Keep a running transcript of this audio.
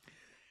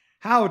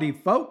Howdy,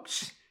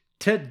 folks.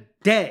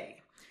 Today,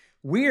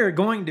 we are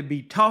going to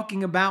be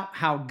talking about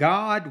how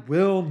God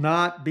will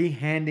not be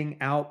handing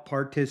out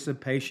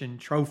participation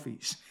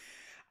trophies.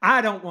 I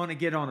don't want to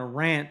get on a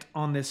rant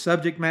on this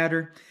subject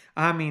matter.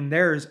 I mean,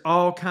 there's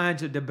all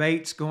kinds of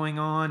debates going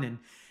on,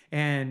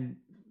 and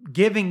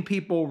giving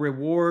people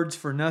rewards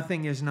for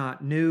nothing is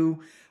not new.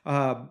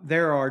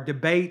 There are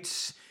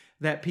debates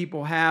that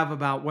people have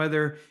about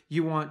whether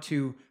you want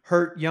to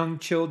hurt young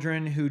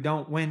children who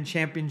don't win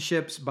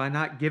championships by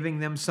not giving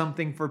them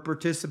something for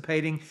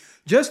participating,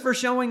 just for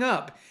showing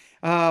up.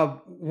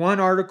 One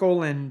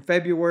article in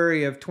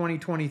February of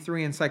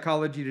 2023 in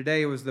Psychology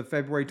Today, it was the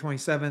February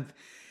 27th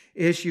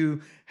issue,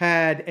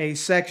 had a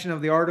section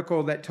of the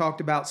article that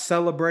talked about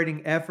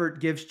celebrating effort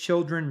gives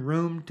children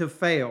room to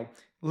fail.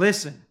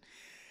 Listen,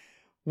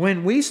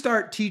 when we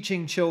start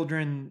teaching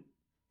children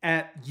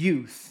at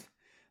youth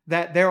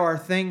that there are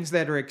things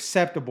that are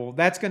acceptable,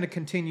 that's going to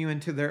continue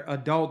into their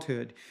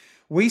adulthood.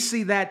 We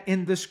see that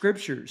in the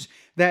scriptures,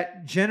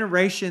 that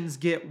generations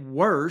get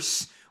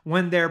worse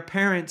when their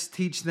parents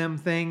teach them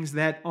things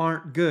that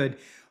aren't good.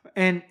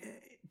 And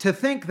to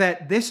think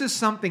that this is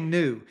something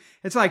new.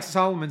 It's like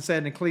Solomon said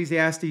in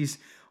Ecclesiastes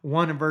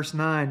 1 and verse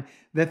 9,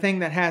 the thing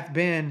that hath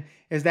been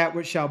is that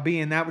which shall be,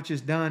 and that which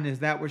is done is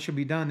that which shall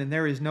be done, and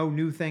there is no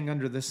new thing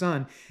under the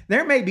sun.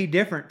 There may be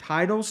different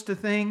titles to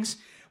things,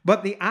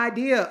 but the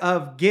idea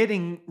of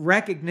getting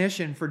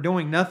recognition for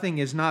doing nothing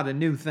is not a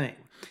new thing.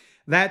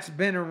 That's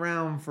been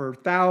around for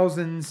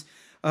thousands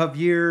of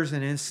years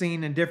and is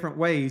seen in different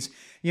ways.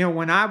 You know,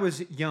 when I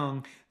was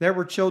young, there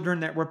were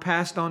children that were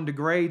passed on to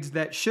grades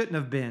that shouldn't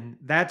have been.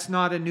 That's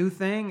not a new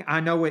thing.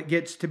 I know it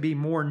gets to be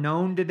more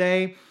known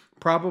today,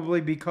 probably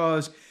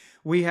because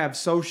we have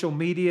social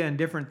media and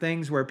different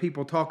things where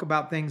people talk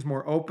about things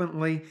more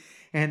openly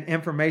and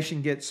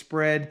information gets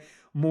spread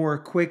more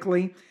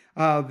quickly.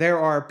 There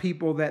are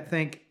people that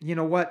think, you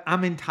know what,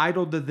 I'm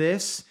entitled to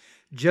this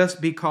just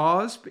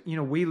because,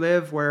 we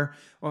live where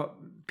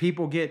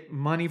people get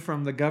money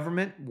from the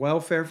government,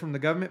 welfare from the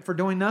government for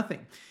doing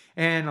nothing.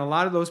 And a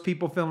lot of those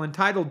people feel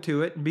entitled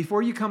to it. And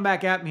before you come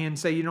back at me and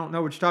say you don't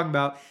know what you're talking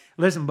about,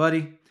 listen,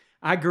 buddy,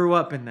 I grew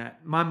up in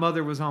that. My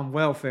mother was on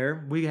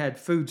welfare. We had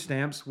food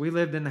stamps. We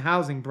lived in the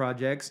housing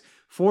projects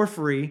for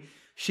free.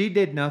 She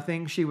did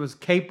nothing. She was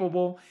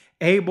capable,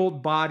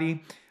 able-bodied,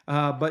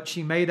 but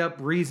she made up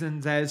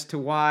reasons as to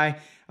why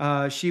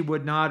she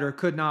would not or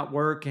could not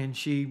work, and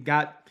she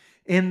got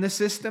in the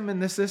system,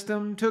 and the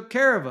system took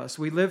care of us.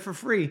 We lived for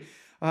free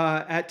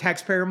at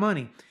taxpayer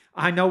money.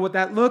 I know what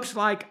that looks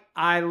like.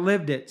 I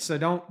lived it, so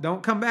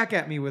don't come back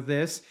at me with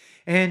this.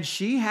 And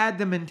she had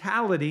the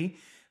mentality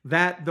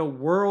that the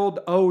world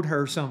owed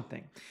her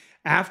something.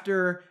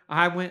 After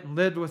I went and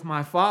lived with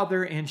my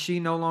father, and she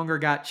no longer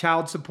got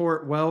child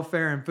support,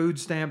 welfare, and food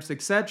stamps,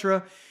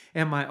 etc.,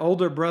 and my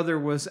older brother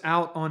was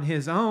out on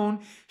his own,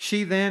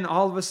 she then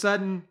all of a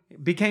sudden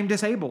became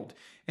disabled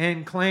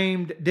and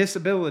claimed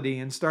disability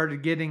and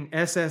started getting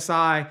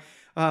SSI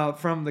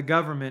from the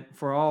government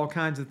for all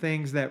kinds of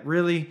things that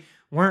really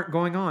weren't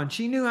going on.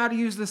 She knew how to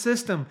use the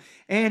system,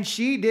 and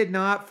she did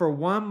not for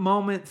one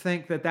moment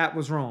think that that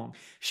was wrong.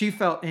 She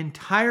felt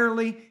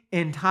entirely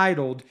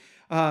entitled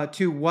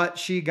to what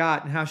she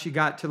got and how she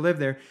got to live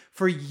there.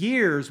 For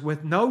years,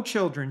 with no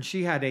children,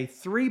 she had a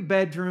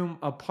 3-bedroom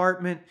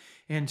apartment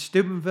in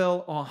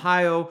Steubenville,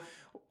 Ohio,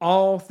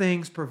 all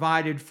things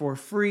provided for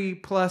free,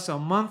 plus a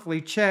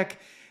monthly check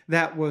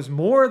that was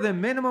more than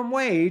minimum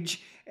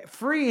wage,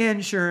 free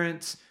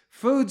insurance,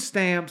 food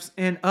stamps,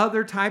 and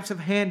other types of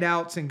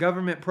handouts and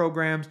government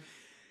programs.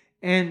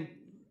 And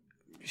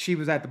she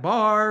was at the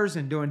bars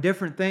and doing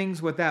different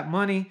things with that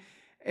money.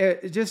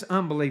 It's just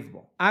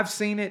unbelievable. I've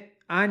seen it.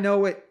 I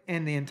know it,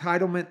 and the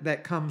entitlement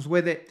that comes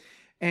with it.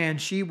 And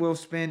she will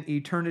spend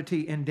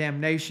eternity in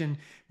damnation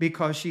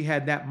because she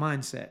had that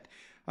mindset.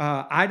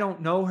 I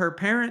don't know her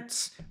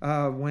parents.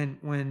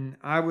 When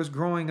I was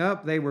growing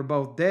up, they were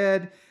both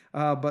dead.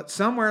 But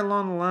somewhere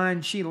along the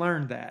line, she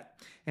learned that.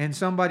 And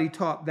somebody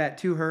taught that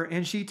to her.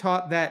 And she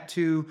taught that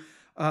to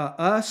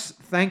us,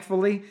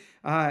 thankfully.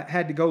 I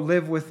had to go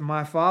live with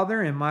my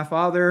father. And my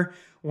father,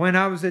 when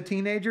I was a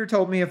teenager,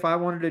 told me if I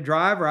wanted to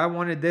drive or I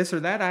wanted this or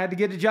that, I had to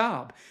get a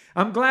job.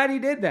 I'm glad he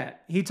did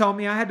that. He told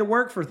me I had to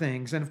work for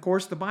things. And of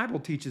course, the Bible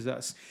teaches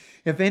us,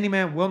 if any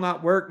man will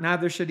not work,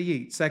 neither should he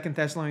eat. 2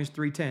 Thessalonians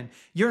 3:10.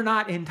 You're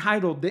not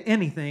entitled to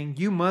anything.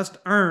 You must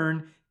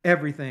earn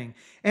everything.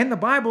 And the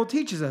Bible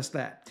teaches us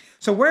that.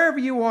 So wherever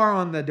you are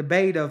on the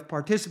debate of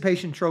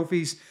participation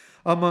trophies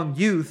among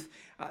youth,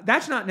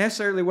 that's not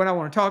necessarily what I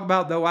want to talk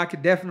about, though I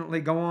could definitely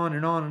go on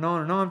and on and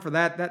on and on for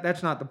that.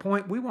 That's not the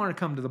point. We want to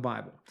come to the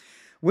Bible.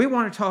 We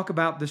want to talk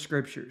about the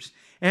scriptures.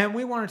 And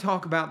we want to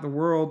talk about the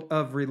world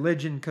of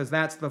religion because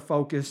that's the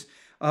focus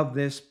of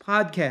this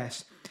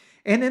podcast.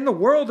 And in the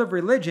world of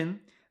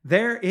religion,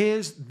 there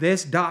is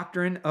this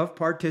doctrine of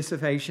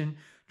participation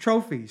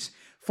trophies.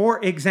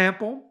 For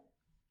example,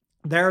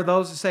 there are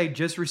those that say,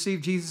 just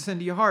receive Jesus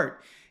into your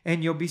heart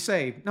and you'll be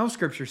saved. No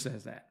scripture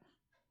says that.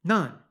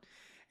 None.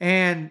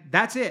 And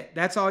that's it.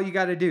 That's all you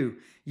got to do.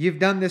 You've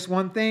done this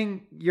one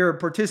thing. You're a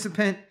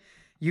participant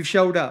you've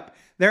showed up.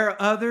 There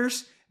are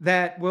others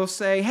that will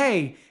say,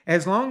 hey,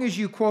 as long as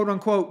you quote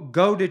unquote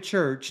go to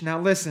church. Now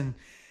listen,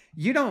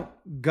 you don't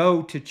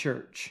go to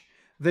church.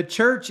 The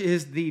church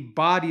is the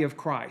body of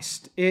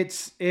Christ.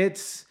 It's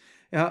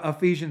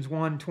Ephesians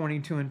 1,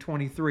 22 and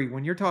 23.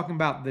 When you're talking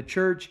about the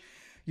church,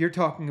 you're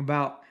talking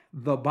about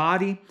the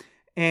body,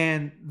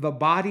 and the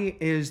body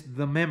is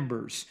the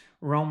members.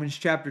 Romans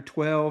chapter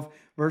 12,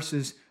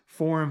 verses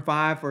 4 and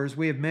 5, for as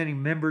we have many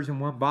members in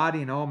one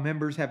body, and all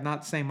members have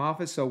not the same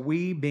office, so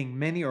we, being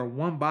many, are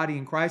one body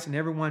in Christ, and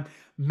everyone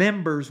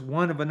members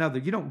one of another.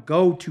 You don't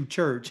go to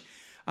church.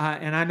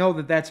 And I know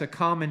that that's a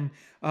common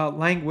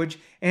language,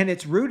 and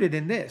it's rooted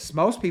in this.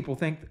 Most people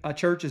think a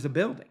church is a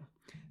building.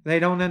 They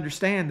don't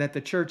understand that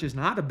the church is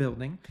not a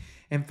building.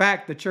 In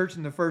fact, the church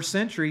in the first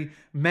century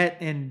met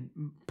in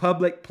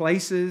public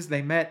places.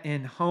 They met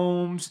in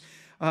homes.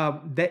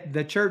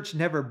 The church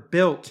never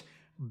built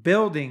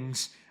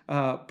buildings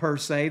per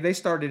se. They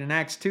started in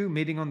Acts 2,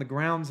 meeting on the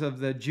grounds of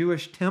the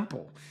Jewish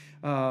temple,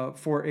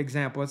 for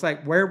example. It's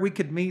like where we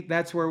could meet,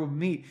 that's where we'll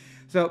meet.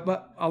 So,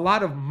 but a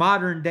lot of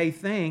modern day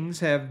things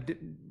have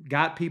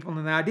got people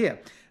an idea.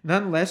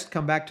 Nonetheless,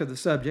 come back to the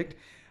subject.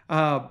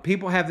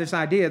 People have this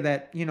idea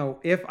that,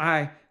 if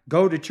I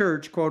go to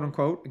church, quote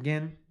unquote,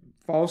 again,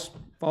 false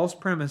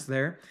premise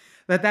there,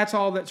 that's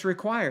all that's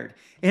required.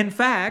 In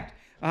fact,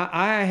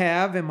 I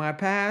have in my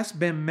past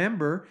been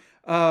member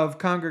of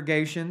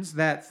congregations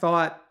that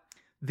thought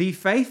the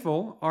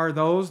faithful are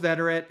those that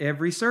are at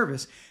every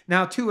service.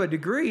 Now, to a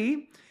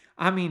degree,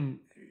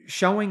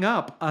 showing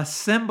up,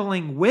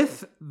 assembling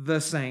with the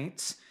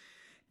saints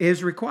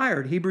is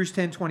required. Hebrews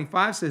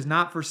 10:25 says,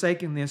 not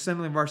forsaking the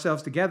assembling of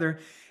ourselves together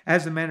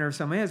as the manner of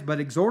some is, but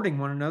exhorting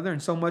one another,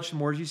 and so much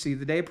more as you see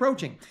the day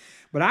approaching.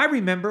 But I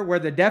remember where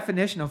the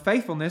definition of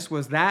faithfulness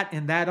was that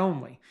and that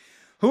only.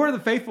 Who are the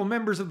faithful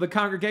members of the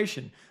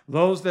congregation?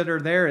 Those that are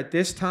there at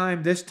this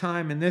time,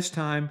 and this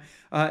time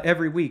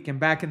every week. And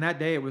back in that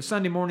day, it was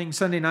Sunday morning,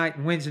 Sunday night,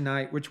 and Wednesday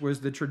night, which was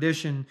the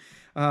tradition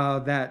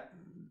that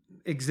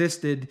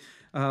existed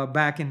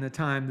back in the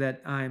time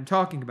that I'm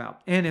talking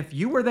about. And if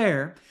you were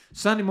there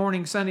Sunday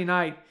morning, Sunday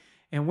night,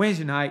 and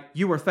Wednesday night,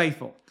 you were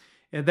faithful.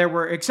 There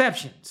were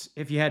exceptions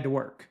if you had to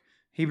work.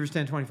 Hebrews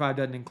 10:25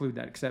 doesn't include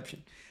that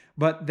exception.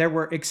 But there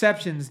were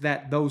exceptions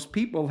that those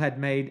people had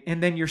made,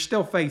 and then you're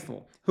still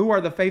faithful. Who are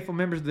the faithful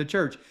members of the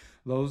church?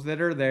 Those that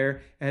are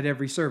there at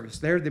every service.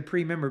 They're the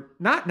pre-member.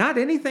 Not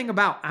anything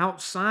about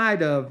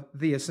outside of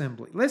the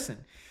assembly. Listen,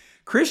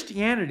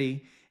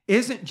 Christianity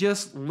isn't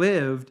just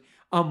lived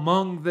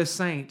among the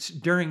saints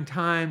during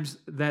times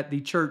that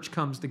the church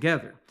comes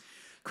together.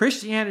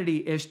 Christianity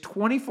is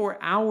 24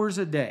 hours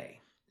a day,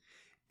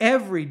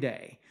 every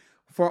day,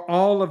 for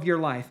all of your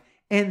life.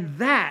 And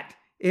that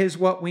is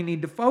what we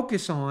need to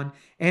focus on,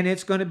 and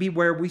it's going to be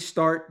where we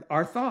start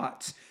our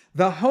thoughts.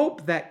 The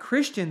hope that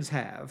Christians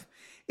have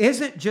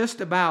isn't just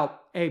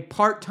about a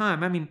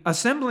part-time,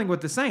 assembling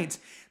with the saints.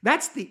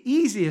 That's the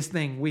easiest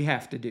thing we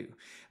have to do.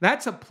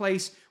 That's a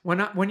place,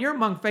 when you're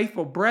among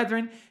faithful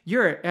brethren,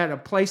 you're at a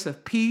place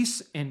of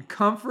peace and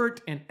comfort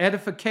and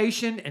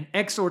edification and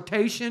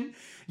exhortation.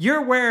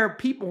 You're where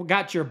people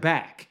got your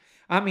back.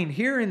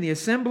 Here in the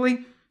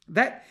assembly,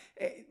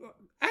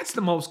 that's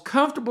the most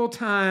comfortable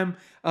time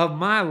of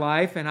my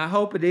life, and I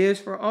hope it is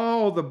for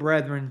all the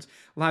brethren's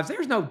lives.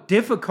 There's no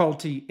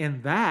difficulty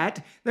in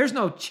that. There's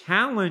no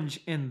challenge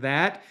in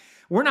that.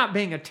 We're not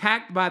being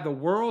attacked by the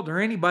world or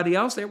anybody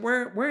else.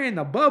 We're in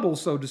the bubble,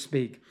 so to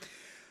speak.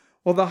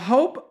 Well, the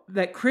hope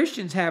that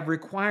Christians have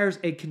requires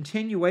a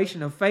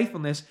continuation of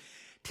faithfulness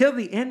till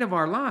the end of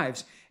our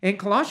lives. In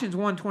Colossians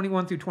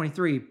 1:21 through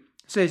 23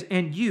 says,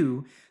 and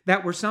you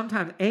that were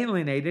sometimes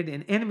alienated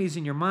and enemies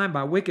in your mind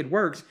by wicked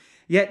works,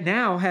 yet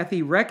now hath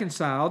he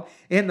reconciled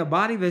in the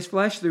body of his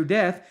flesh through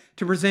death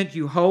to present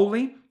you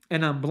holy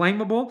and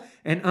unblameable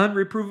and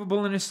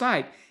unreprovable in his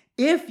sight.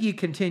 If ye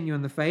continue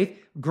in the faith,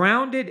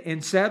 grounded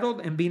and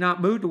settled, and be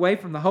not moved away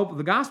from the hope of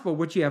the gospel,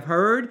 which ye have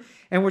heard,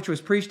 and which was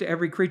preached to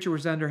every creature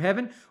which is under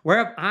heaven,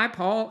 whereof I,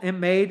 Paul, am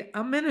made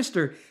a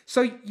minister.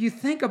 So you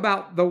think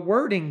about the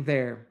wording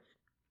there,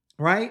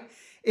 right?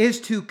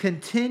 Is to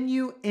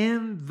continue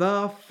in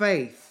the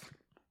faith.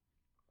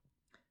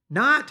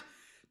 Not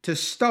to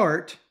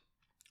start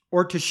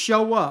or to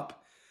show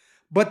up,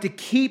 but to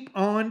keep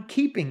on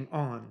keeping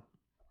on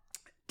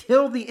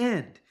till the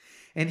end.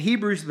 In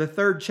Hebrews, the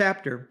 3rd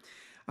chapter,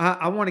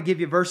 I want to give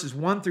you verses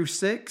 1 through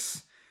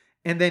 6,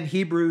 and then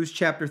Hebrews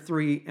chapter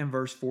 3 and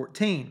verse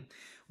 14,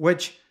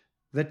 which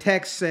the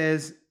text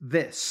says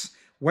this,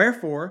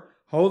 wherefore,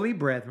 holy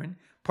brethren,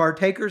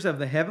 partakers of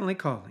the heavenly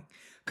calling,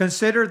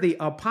 consider the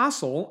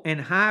apostle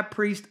and high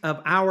priest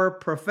of our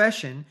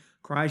profession,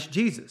 Christ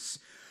Jesus,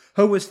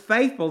 who was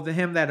faithful to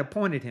him that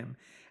appointed him,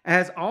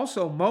 as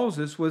also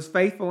Moses was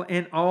faithful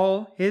in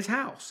all his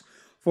house.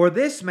 For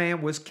this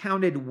man was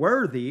counted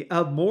worthy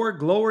of more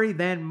glory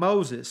than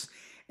Moses,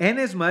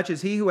 inasmuch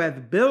as he who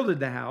hath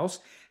builded the house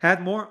hath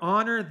more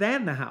honor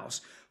than the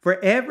house. For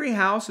every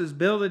house is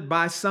builded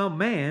by some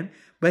man,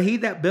 but he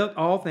that built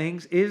all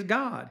things is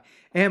God.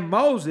 And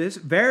Moses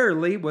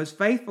verily was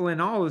faithful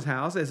in all his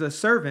house as a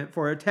servant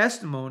for a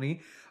testimony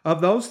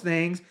of those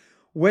things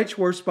which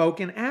were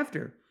spoken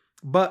after.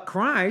 But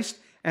Christ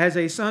as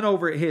a son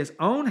over his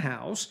own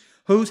house,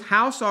 whose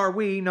house are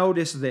we?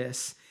 Notice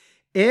this.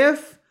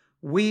 If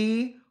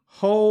we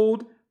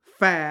hold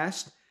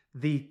fast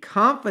the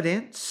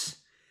confidence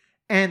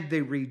and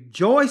the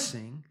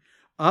rejoicing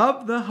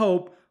of the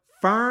hope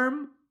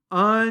firm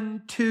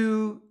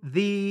unto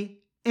the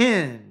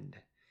end.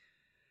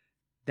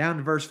 Down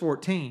to verse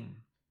 14.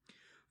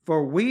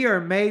 For we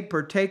are made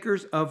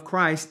partakers of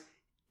Christ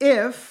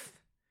if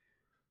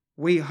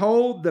we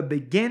hold the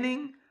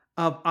beginning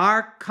of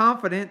our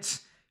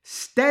confidence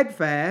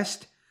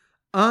steadfast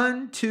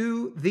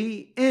unto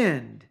the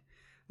end.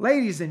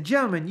 Ladies and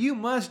gentlemen, you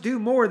must do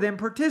more than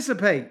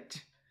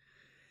participate.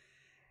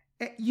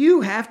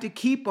 You have to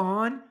keep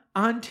on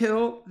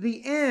until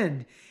the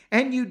end.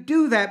 And you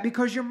do that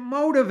because you're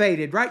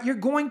motivated, right? You're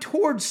going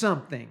towards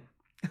something.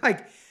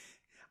 Like,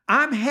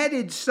 I'm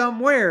headed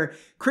somewhere.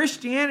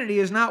 Christianity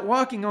is not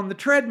walking on the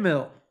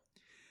treadmill.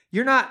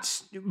 You're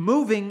not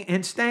moving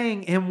and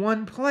staying in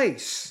one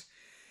place.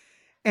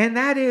 And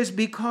that is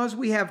because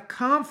we have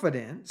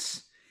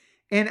confidence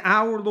in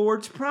our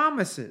Lord's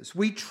promises.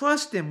 We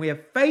trust Him. We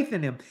have faith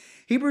in Him.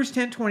 Hebrews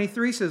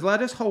 10:23 says,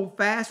 let us hold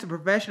fast the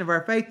profession of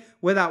our faith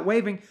without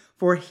wavering,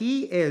 for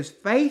He is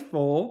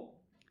faithful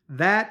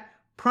that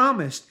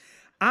promised.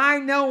 I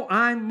know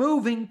I'm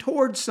moving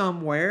towards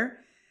somewhere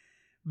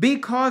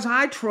because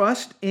I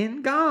trust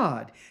in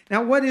God.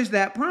 Now, what is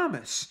that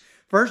promise?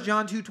 1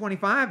 John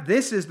 2:25,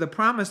 this is the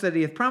promise that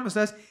He hath promised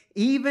us,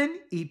 even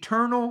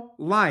eternal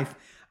life.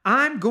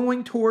 I'm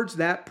going towards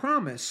that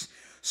promise.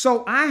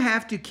 So I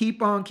have to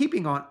keep on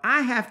keeping on.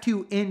 I have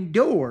to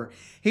endure.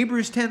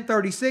 Hebrews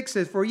 10:36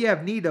 says, for ye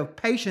have need of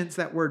patience,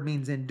 that word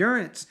means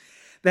endurance,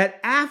 that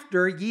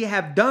after ye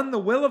have done the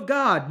will of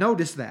God,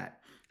 notice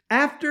that,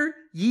 after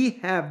ye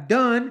have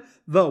done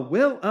the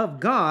will of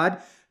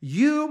God,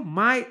 you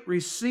might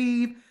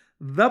receive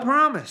the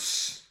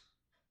promise.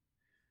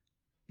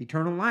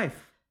 Eternal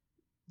life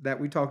that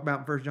we talked about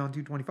in 1 John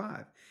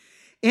 2:25.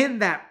 In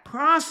that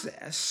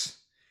process,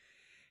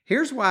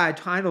 here's why I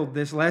titled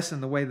this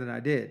lesson the way that I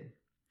did.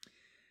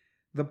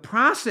 The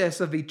process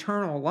of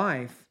eternal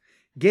life,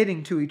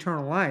 getting to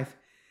eternal life,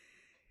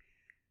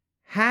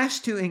 has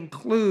to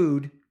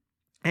include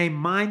a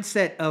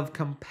mindset of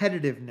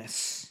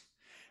competitiveness.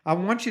 I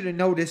want you to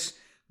notice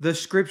the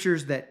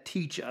scriptures that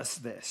teach us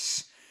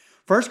this.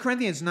 1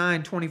 Corinthians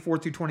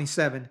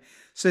 9:24-27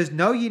 says,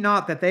 know ye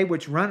not that they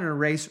which run in a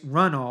race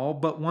run all,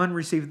 but one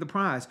receiveth the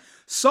prize?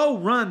 So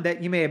run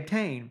that ye may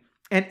obtain.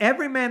 And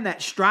every man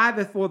that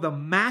striveth for the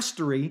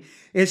mastery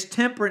is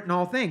temperate in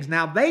all things.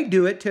 Now they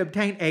do it to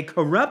obtain a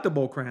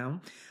corruptible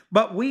crown,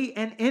 but we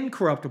an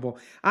incorruptible.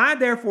 I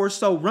therefore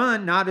so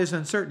run, not as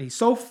uncertainty.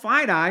 So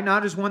fight I,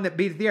 not as one that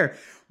beateth the air.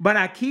 But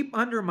I keep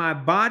under my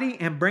body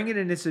and bring it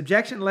into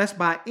subjection, lest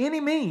by any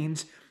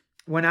means,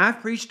 when I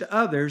preach to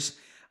others,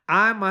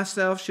 I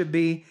myself should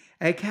be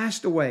a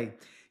castaway.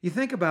 You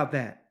think about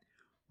that.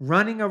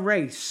 Running a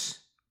race.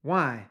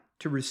 Why?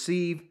 To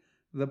receive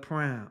the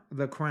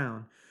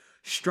crown.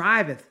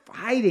 Striveth,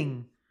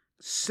 fighting,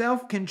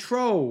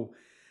 self-control.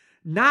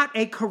 Not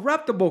a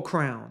corruptible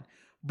crown,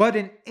 but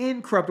an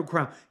incorruptible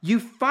crown. You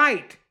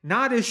fight,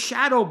 not as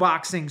shadow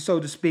boxing, so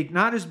to speak,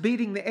 not as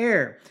beating the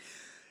air.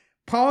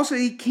 Paul said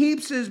he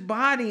keeps his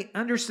body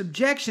under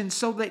subjection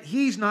so that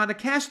he's not a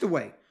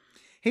castaway.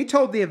 He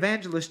told the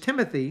evangelist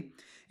Timothy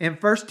in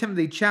 1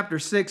 Timothy chapter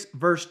 6,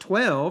 verse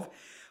 12,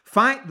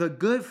 fight the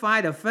good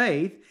fight of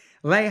faith,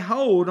 lay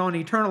hold on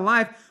eternal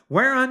life,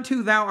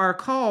 whereunto thou art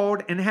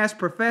called and hast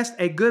professed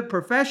a good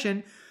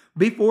profession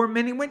before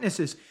many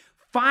witnesses.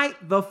 Fight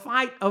the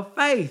fight of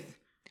faith.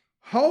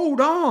 Hold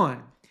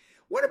on.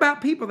 What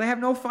about people that have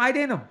no fight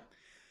in them?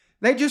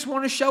 They just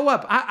want to show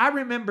up. I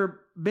remember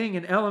being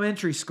in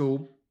elementary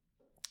school,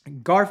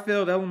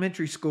 Garfield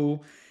Elementary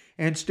School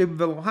in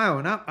Steubenville, Ohio.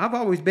 And I've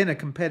always been a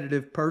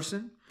competitive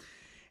person.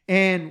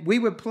 And we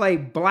would play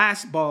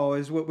blast ball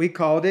is what we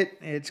called it.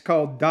 It's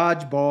called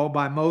dodgeball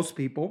by most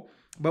people.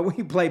 But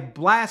we played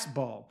blast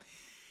ball.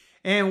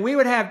 And we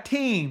would have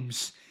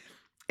teams.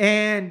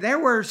 And there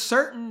were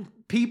certain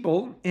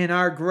people in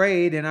our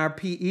grade, in our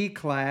PE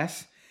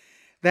class,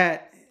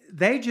 that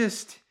they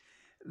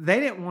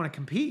didn't want to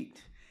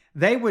compete.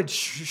 They would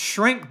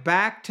shrink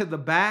back to the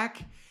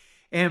back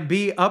and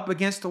be up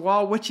against the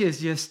wall, which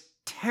is just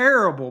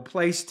terrible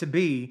place to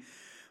be,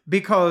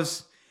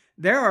 because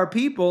there are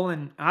people,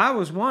 and I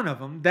was one of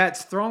them,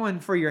 that's throwing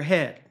for your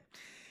head.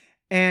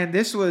 And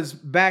this was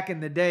back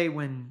in the day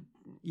when,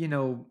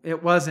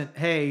 it wasn't,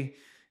 hey,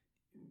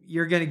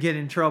 you're going to get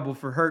in trouble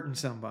for hurting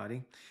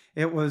somebody.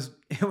 It was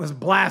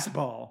blast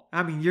ball.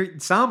 I mean,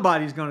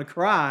 somebody's going to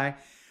cry,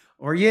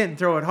 or you didn't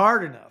throw it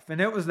hard enough.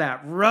 And it was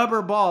that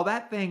rubber ball.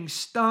 That thing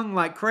stung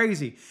like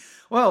crazy.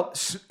 Well,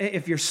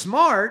 if you're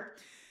smart,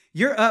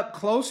 you're up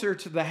closer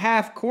to the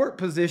half court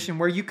position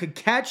where you could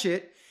catch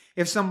it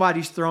if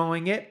somebody's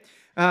throwing it,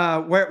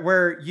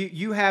 where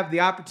you have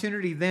the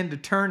opportunity then to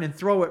turn and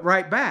throw it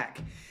right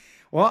back.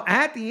 Well,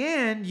 at the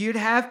end, you'd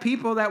have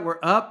people that were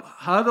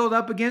huddled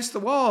up against the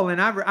wall.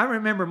 And I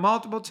remember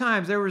multiple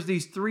times there was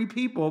these three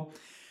people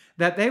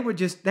that they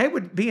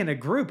would be in a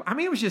group. I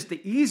mean, it was just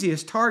the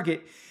easiest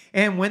target.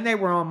 And when they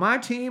were on my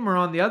team or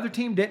on the other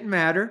team, didn't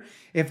matter.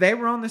 If they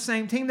were on the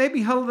same team, they'd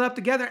be huddled up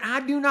together. I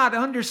do not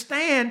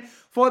understand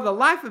for the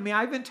life of me.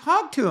 I even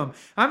talked to them.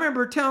 I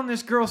remember telling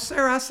this girl,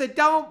 Sarah, I said,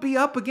 don't be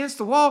up against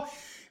the wall.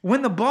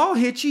 When the ball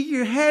hits you,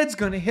 your head's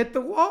going to hit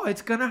the wall.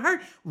 It's going to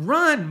hurt.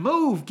 Run,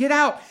 move, get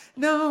out.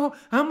 No,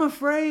 I'm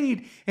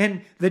afraid.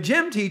 And the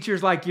gym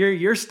teacher's like,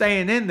 you're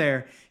staying in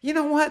there. You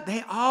know what?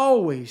 They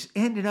always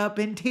ended up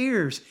in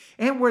tears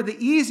and were the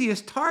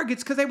easiest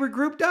targets because they were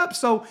grouped up.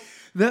 So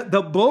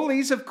the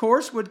bullies, of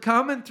course, would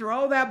come and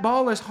throw that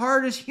ball as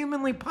hard as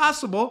humanly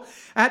possible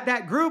at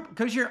that group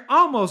because you're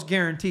almost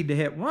guaranteed to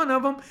hit one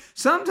of them.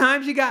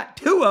 Sometimes you got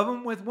two of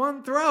them with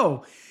one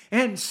throw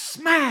and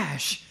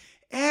smash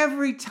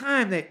every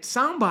time that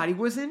somebody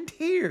was in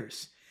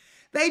tears.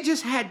 They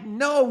just had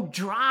no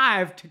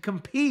drive to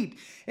compete.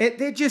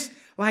 They just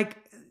like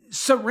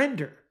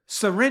surrender.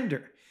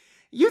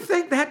 You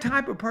think that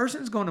type of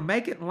person is going to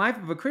make it in the life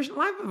of a Christian?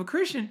 The life of a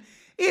Christian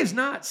is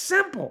not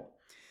simple.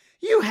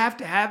 You have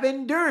to have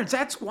endurance.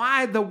 That's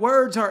why the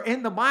words are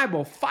in the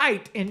Bible.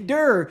 Fight,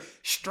 endure,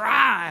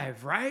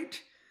 strive,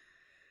 right?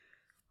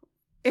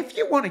 If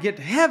you want to get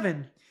to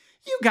heaven,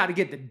 you got to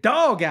get the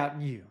dog out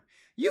in you.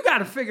 You got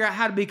to figure out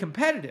how to be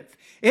competitive.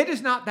 It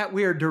is not that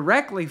we are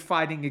directly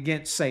fighting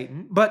against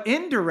Satan, but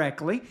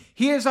indirectly,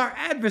 he is our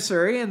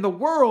adversary and the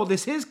world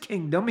is his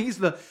kingdom. He's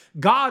the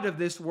God of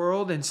this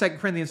world in 2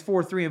 Corinthians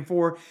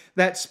 4:3-4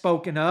 that's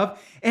spoken of.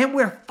 And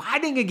we're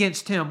fighting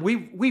against him.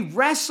 We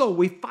wrestle,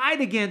 we fight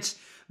against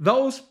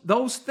those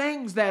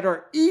things that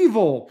are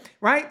evil,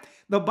 right?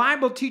 The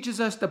Bible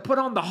teaches us to put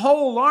on the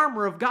whole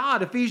armor of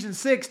God,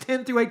 Ephesians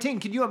 6:10-18.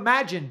 Can you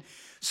imagine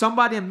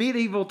somebody in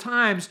medieval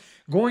times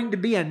going to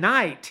be a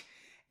knight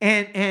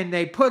and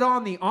they put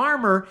on the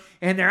armor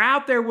and they're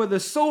out there with a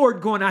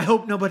sword going, I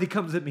hope nobody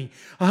comes at me.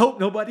 I hope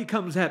nobody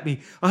comes at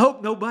me. I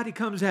hope nobody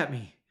comes at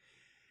me.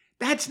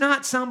 That's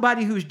not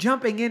somebody who's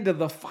jumping into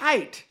the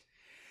fight.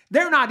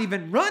 They're not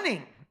even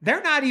running.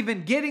 They're not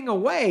even getting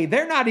away.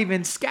 They're not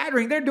even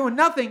scattering. They're doing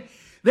nothing.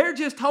 They're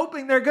just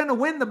hoping they're going to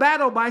win the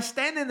battle by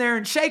standing there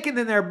and shaking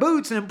in their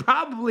boots and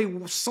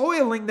probably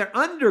soiling their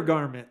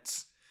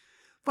undergarments.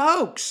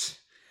 Folks,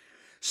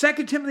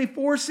 2 Timothy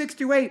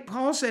 4:6-8,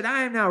 Paul said,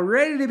 I am now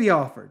ready to be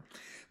offered.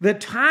 The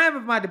time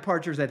of my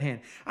departure is at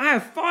hand. I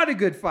have fought a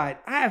good fight.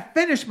 I have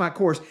finished my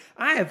course.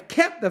 I have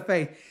kept the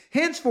faith.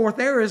 Henceforth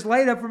there is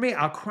laid up for me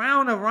a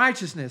crown of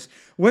righteousness,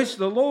 which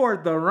the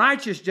Lord, the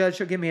righteous judge,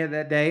 shall give me at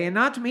that day, and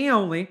not to me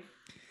only,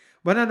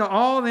 but unto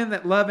all them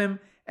that love him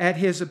at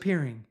his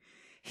appearing.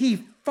 He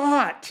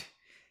fought.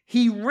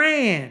 He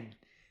ran.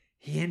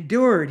 He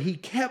endured. He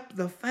kept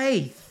the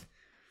faith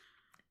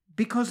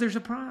because there's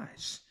a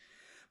prize.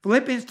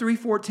 Philippians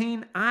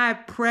 3:14, I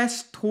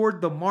press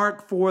toward the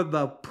mark for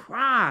the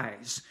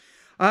prize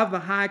of the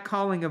high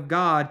calling of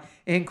God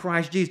in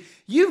Christ Jesus.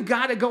 You've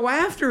got to go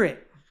after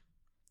it.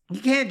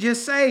 You can't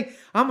just say,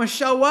 I'm going to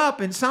show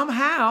up and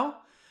somehow,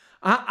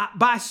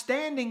 by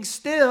standing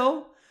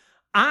still,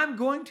 I'm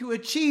going to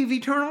achieve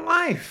eternal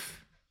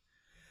life.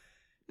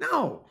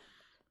 No.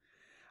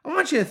 I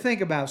want you to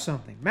think about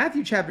something.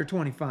 Matthew chapter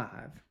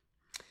 25.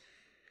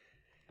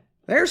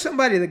 There's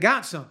somebody that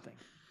got something.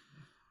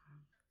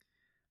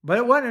 But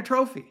it wasn't a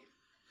trophy.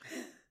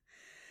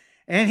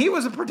 And he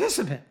was a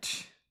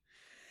participant.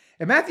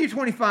 In Matthew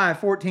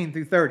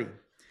 25:14-30,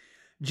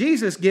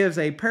 Jesus gives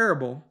a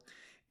parable,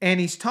 and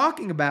he's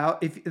talking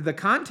about, if the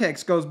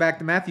context goes back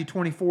to Matthew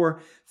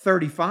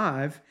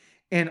 24:35,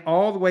 and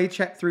all the way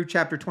through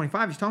chapter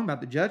 25, he's talking about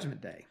the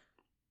judgment day.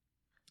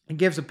 He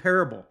gives a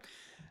parable.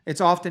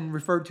 It's often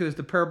referred to as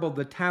the parable of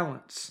the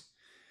talents.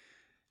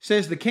 It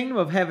says, the kingdom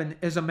of heaven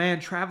is a man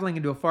traveling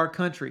into a far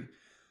country,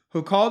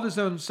 who called his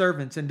own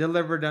servants and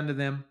delivered unto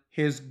them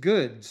his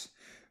goods.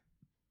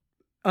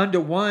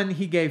 Unto one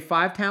he gave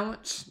 5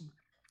 talents,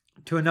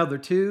 to another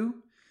 2,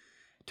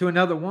 to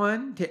another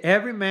 1, to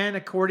every man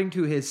according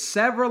to his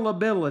several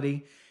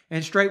ability,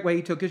 and straightway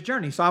he took his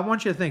journey. So I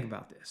want you to think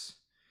about this.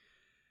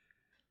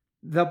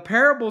 The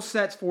parable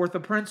sets forth a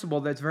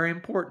principle that's very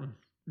important,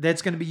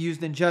 that's going to be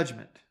used in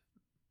judgment.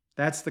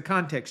 That's the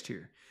context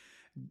here.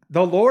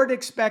 The Lord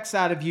expects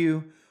out of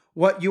you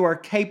what you are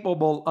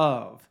capable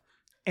of.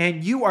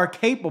 And you are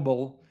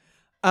capable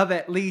of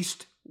at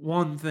least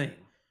one thing.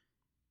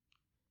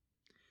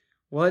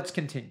 Well, let's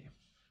continue.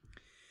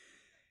 It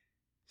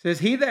says,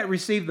 he that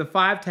received the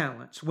 5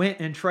 talents went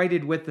and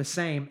traded with the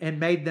same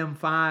and made them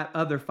 5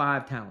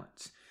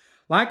 talents.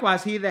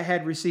 Likewise, he that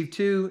had received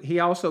 2, he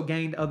also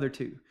gained other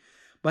 2.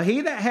 But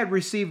he that had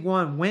received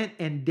 1 went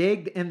and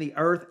digged in the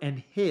earth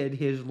and hid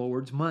his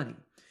Lord's money.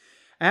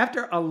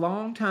 After a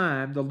long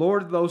time, the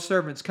Lord of those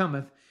servants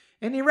cometh,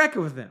 and he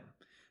reckoned with them.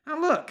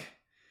 Now look,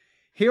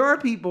 here are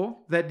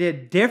people that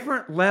did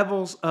different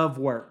levels of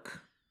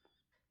work.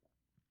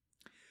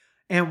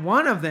 And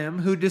one of them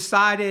who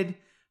decided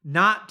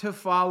not to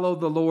follow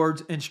the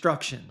Lord's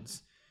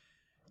instructions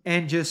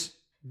and just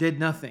did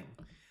nothing.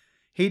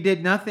 He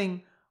did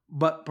nothing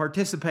but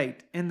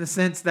participate in the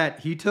sense that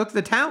he took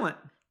the talent.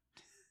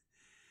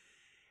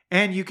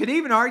 And you could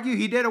even argue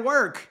he did a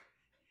work.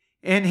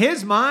 In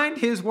his mind,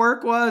 his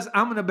work was,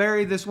 I'm going to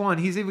bury this one.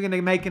 He's even going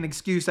to make an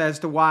excuse as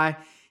to why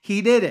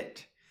he did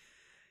it.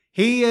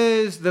 He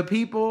is the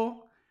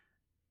people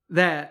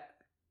that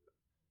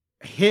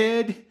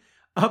hid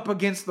up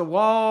against the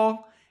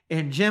wall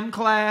in gym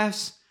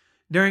class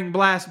during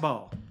blast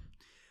ball.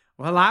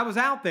 Well, I was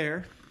out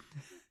there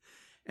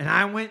and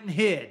I went and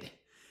hid,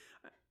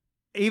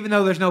 even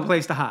though there's no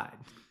place to hide.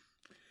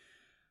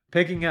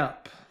 Picking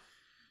up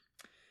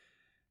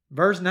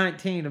verse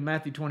 19 of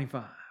Matthew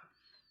 25.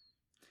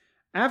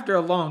 After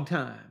a long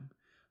time,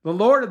 the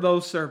Lord of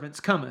those servants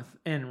cometh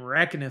and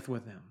reckoneth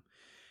with them.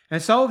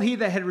 And so he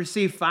that had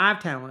received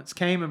 5 talents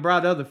came and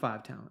brought other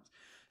 5 talents,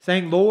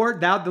 saying,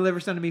 Lord, thou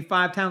deliverest unto me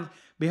 5 talents.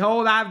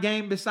 Behold, I have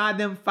gained beside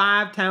them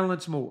 5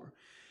 talents more.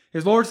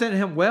 His Lord said to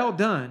him, Well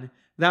done,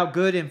 thou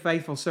good and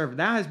faithful servant.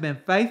 Thou hast been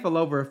faithful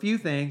over a few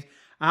things.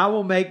 I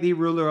will make thee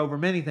ruler over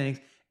many things.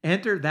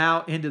 Enter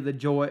thou into the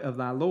joy of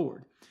thy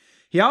Lord.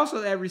 He also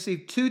that had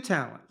received 2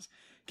 talents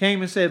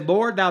came and said,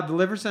 Lord, thou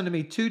deliverest unto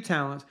me 2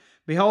 talents.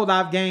 Behold,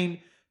 I've gained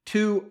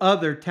 2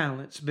 other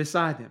talents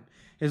beside them.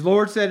 His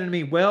Lord said unto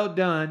me, Well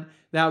done,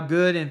 thou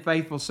good and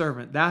faithful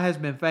servant. Thou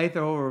hast been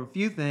faithful over a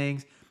few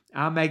things.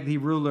 I'll make thee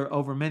ruler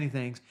over many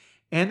things.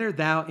 Enter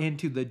thou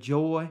into the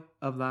joy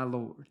of thy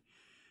Lord.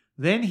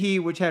 Then he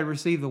which had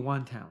received the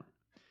 1 talent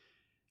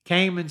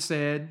came and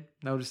said,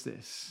 notice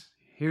this,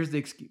 here's the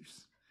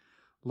excuse.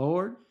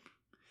 Lord,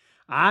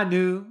 I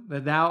knew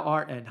that thou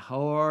art an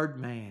hard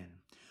man,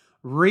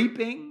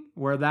 reaping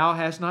where thou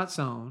hast not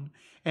sown,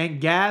 and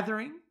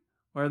gathering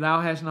where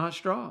thou hast not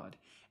strawed.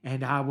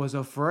 And I was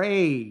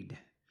afraid,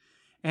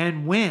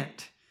 and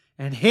went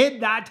and hid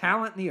thy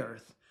talent in the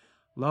earth.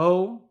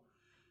 Lo,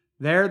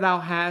 there thou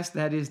hast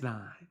that is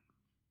thine.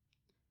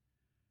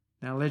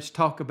 Now let's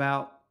talk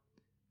about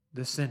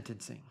the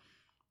sentencing.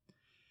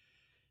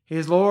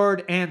 His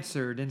Lord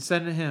answered and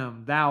said to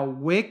him, Thou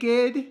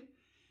wicked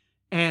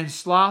and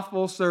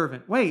slothful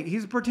servant. Wait,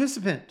 he's a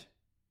participant.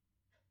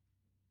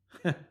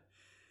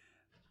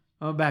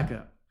 I'll back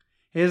up.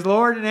 His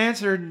Lord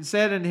answered and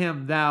said unto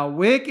him, Thou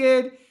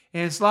wicked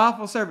and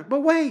slothful servant.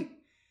 But wait,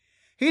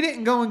 he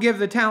didn't go and give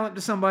the talent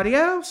to somebody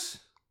else.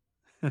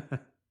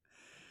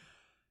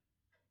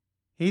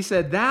 He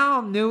said,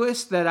 Thou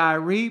knewest that I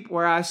reap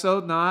where I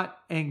sowed not,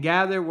 and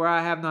gather where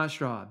I have not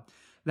strawed.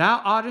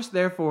 Thou oughtest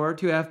therefore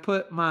to have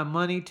put my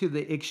money to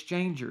the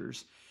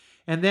exchangers,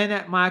 and then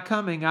at my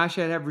coming I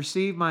should have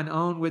received mine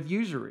own with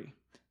usury,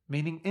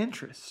 meaning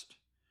interest.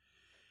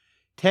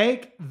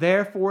 Take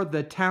therefore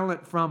the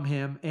talent from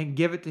him, and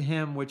give it to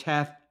him which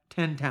hath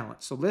 10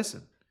 talents. So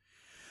listen,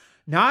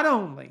 not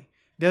only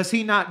does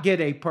he not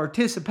get a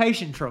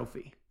participation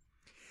trophy,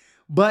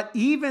 but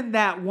even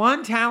that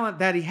 1 talent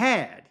that he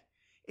had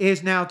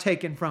is now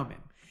taken from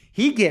him.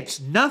 He gets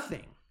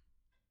nothing.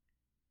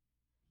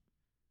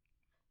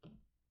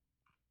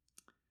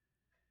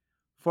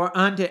 For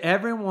unto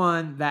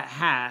everyone that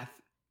hath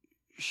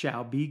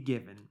shall be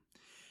given,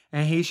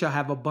 and he shall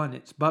have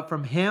abundance. But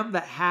from him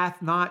that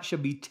hath not shall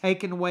be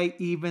taken away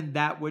even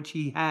that which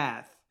he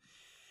hath.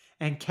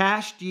 And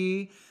cast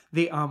ye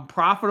the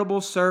unprofitable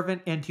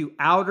servant into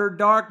outer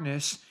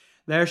darkness.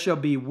 There shall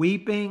be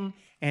weeping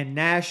and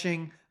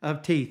gnashing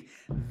of teeth.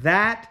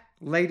 That,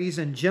 ladies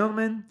and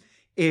gentlemen,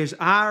 is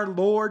our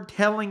Lord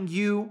telling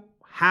you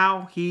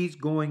how he's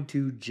going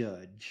to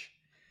judge.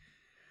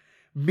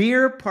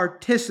 Mere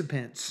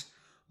participants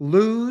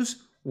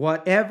lose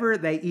whatever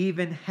they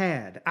even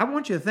had. I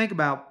want you to think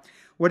about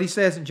what he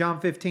says in John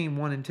 15,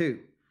 1 and 2.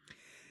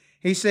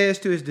 He says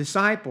to his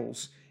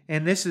disciples,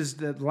 and this is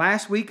the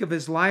last week of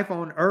his life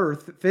on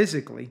earth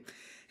physically,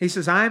 he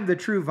says, I am the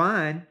true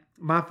vine,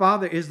 my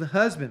Father is the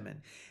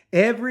husbandman.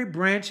 Every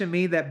branch in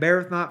me that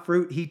beareth not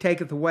fruit, he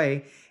taketh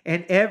away.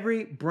 And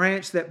every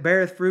branch that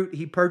beareth fruit,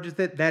 he purgeth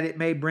it, that it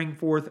may bring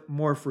forth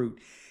more fruit.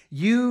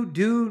 You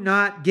do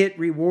not get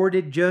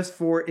rewarded just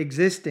for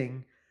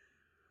existing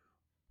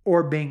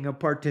or being a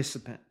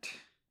participant.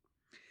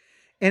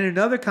 In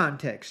another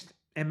context,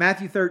 in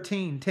Matthew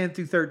 13, 10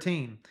 through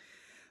 13,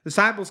 the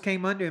disciples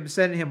came unto him and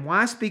said to him,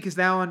 Why speakest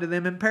thou unto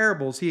them in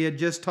parables? He had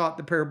just taught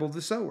the parable of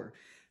the sower.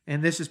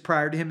 And this is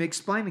prior to him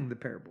explaining the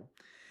parable.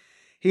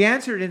 He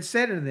answered and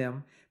said unto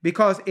them,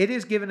 Because it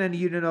is given unto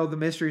you to know the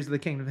mysteries of the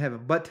kingdom of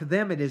heaven, but to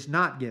them it is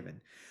not given.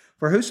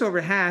 For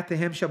whosoever hath, to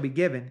him shall be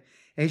given,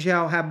 and he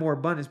shall have more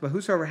abundance. But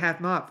whosoever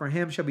hath not, from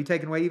him shall be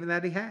taken away even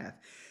that he hath.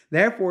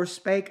 Therefore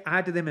spake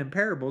I to them in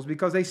parables,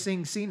 because they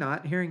see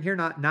not, hearing hear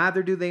not,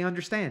 neither do they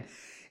understand.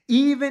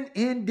 Even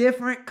in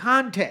different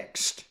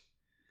context,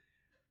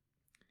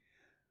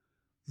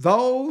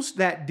 those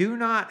that do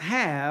not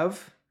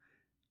have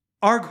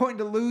are going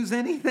to lose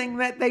anything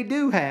that they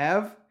do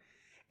have,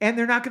 and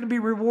they're not going to be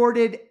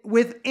rewarded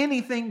with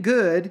anything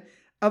good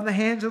of the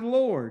hands of the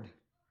Lord.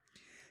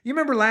 You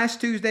remember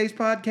last Tuesday's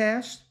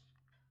podcast?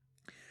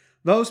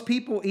 Those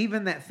people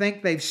even that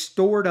think they've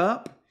stored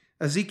up,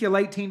 Ezekiel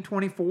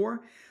 18:24,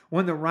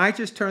 When the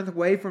righteous turneth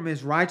away from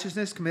his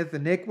righteousness, committeth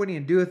iniquity,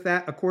 and doeth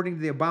that according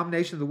to the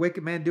abomination of the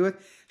wicked man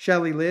doeth,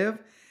 shall he live?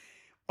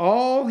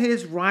 All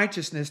his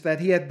righteousness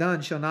that he hath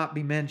done shall not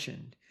be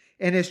mentioned.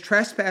 And his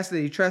trespass that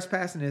he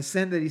trespassed, and his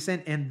sin that he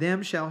sinned, and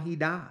them shall he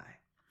die.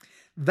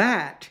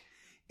 That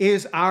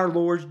is our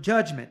Lord's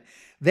judgment.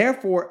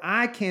 Therefore,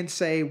 I can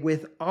say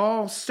with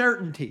all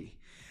certainty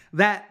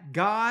that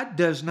God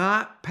does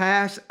not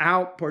pass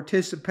out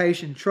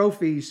participation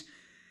trophies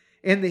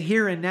in the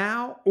here and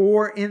now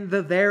or in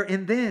the there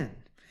and then.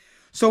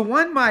 So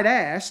one might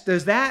ask,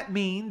 does that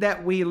mean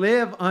that we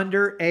live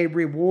under a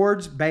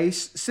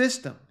rewards-based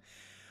system?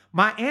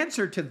 My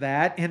answer to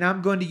that, and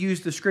I'm going to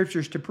use the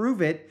scriptures to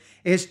prove it,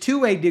 is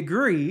to a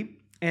degree,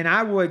 and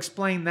I will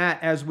explain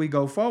that as we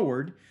go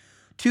forward.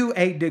 To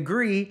a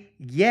degree,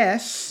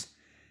 yes,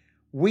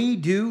 we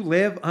do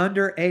live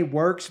under a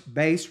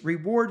works-based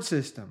reward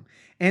system.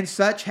 And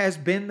such has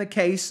been the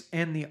case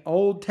in the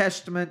Old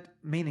Testament,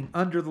 meaning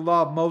under the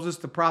law of Moses,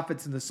 the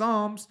prophets, and the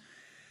Psalms,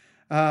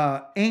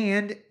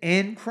 and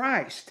in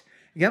Christ.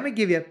 Let me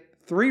give you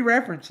 3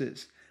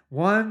 references.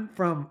 One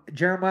from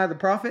Jeremiah the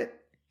prophet,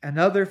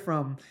 another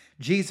from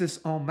Jesus'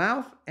 own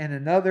mouth, and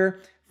another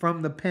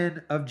from the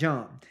pen of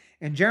John.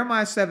 In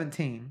Jeremiah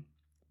 17,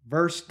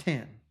 verse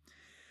 10,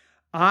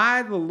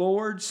 I, the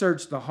Lord,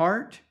 search the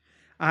heart.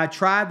 I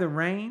try the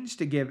reins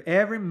to give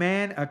every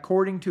man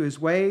according to his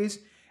ways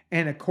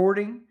and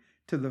according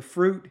to the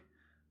fruit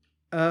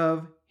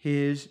of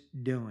his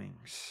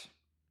doings.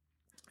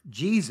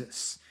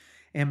 Jesus,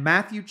 in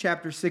Matthew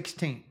chapter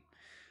 16,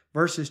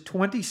 verses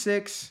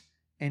 26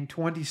 and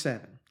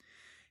 27,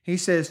 he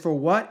says, for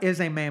what is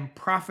a man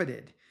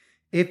profited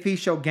if he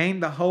shall gain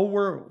the whole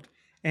world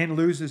and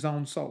lose his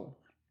own soul?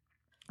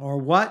 Or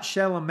what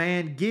shall a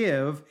man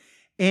give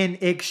in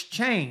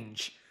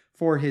exchange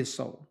for his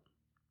soul?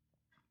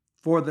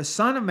 For the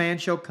Son of Man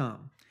shall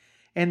come,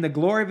 and the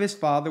glory of his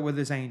Father with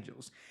his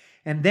angels.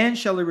 And then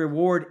shall he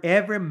reward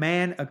every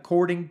man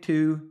according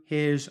to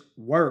his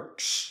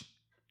works.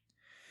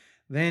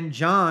 Then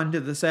John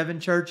to the 7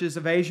 churches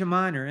of Asia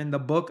Minor in the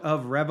book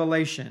of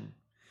Revelation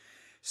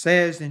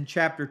says in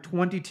chapter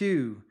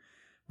 22,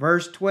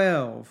 verse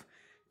 12,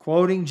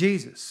 quoting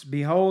Jesus,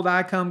 behold,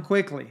 I come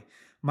quickly.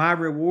 My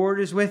reward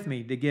is with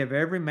me to give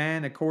every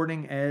man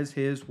according as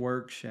his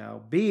work shall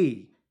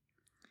be.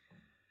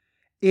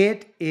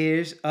 It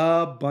is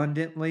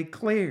abundantly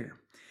clear.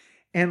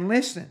 And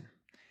listen,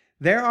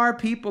 there are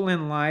people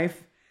in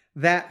life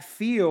that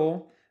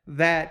feel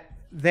that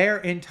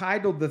they're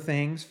entitled to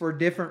things for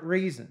different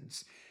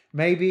reasons.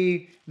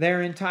 Maybe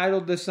they're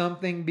entitled to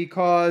something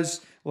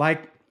because,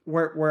 like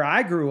where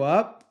I grew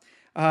up,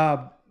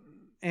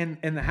 in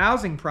the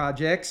housing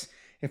projects,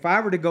 if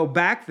I were to go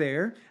back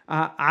there,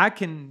 I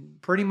can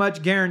pretty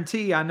much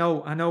guarantee, I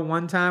know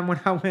one time when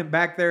I went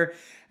back there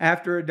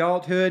after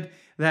adulthood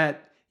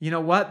that, you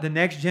know what, the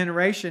next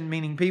generation,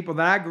 meaning people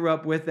that I grew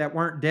up with that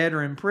weren't dead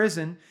or in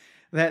prison,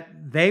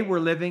 that they were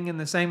living in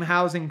the same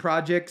housing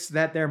projects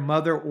that their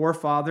mother or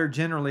father,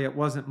 generally it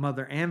wasn't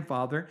mother and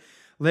father,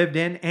 lived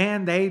in,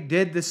 and they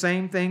did the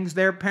same things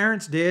their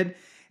parents did,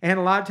 and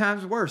a lot of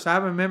times worse. I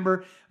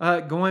remember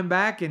going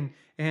back and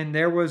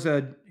there was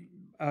a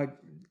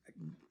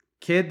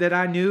kid that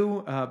I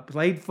knew,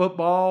 played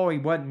football. He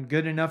wasn't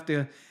good enough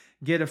to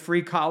get a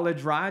free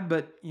college ride,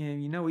 but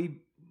he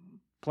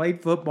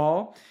played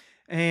football,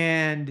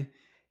 and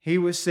he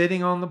was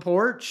sitting on the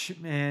porch,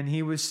 and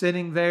he was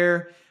sitting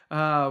there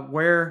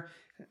where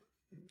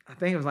I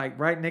think it was like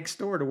right next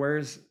door to where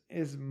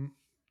his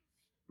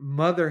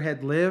mother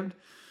had lived.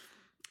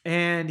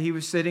 And he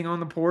was sitting on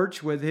the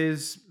porch with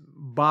his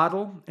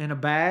bottle in a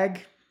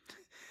bag.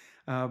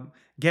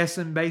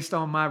 Guessing based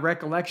on my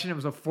recollection, it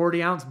was a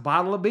 40-ounce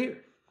bottle of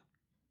beer.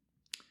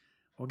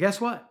 Well, guess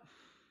what?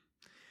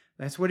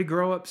 That's what he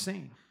grew up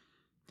seeing.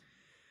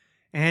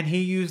 And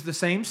he used the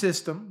same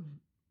system,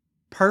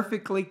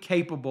 perfectly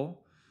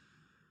capable,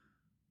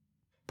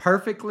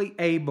 perfectly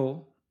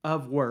able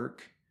of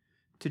work,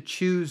 to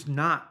choose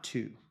not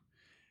to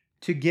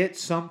get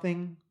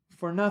something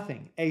for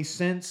nothing, a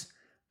sense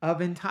of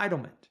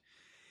entitlement.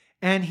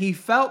 And he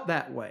felt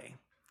that way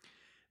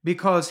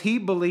because he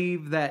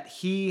believed that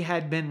he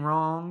had been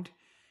wronged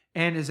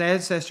and his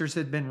ancestors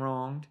had been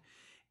wronged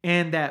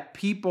and that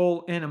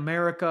people in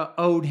America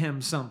owed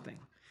him something.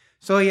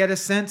 So he had a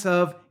sense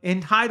of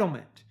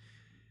entitlement.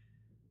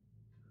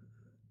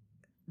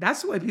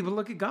 That's the way people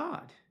look at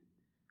God.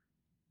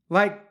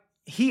 Like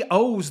he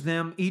owes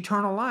them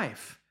eternal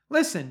life.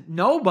 Listen,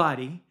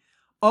 nobody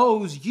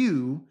owes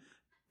you,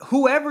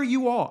 whoever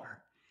you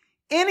are,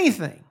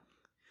 anything.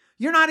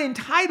 You're not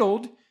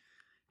entitled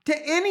to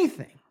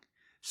anything.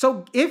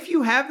 So if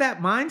you have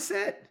that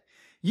mindset,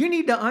 you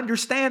need to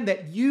understand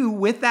that you,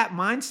 with that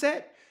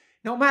mindset,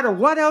 no matter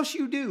what else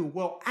you do,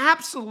 will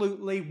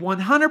absolutely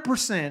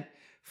 100%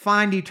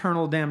 find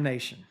eternal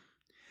damnation.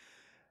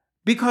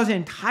 Because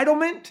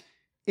entitlement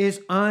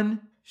is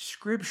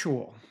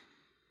unscriptural.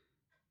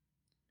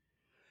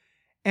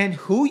 And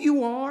who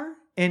you are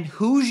and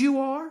whose you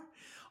are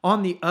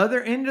on the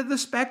other end of the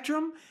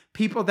spectrum,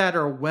 people that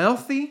are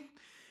wealthy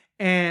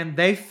and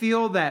they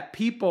feel that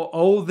people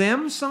owe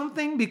them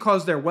something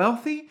because they're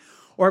wealthy,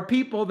 or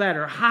people that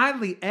are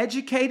highly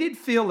educated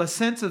feel a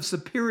sense of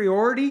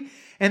superiority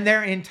and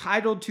they're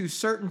entitled to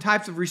certain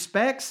types of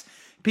respects.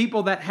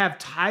 People that have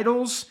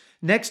titles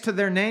next to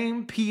their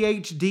name,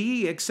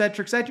 PhD,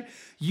 etc., etc.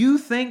 You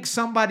think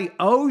somebody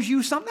owes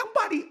you something?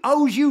 Nobody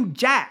owes you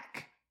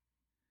jack.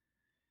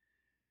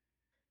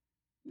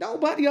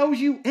 Nobody owes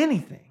you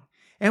anything.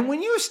 And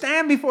when you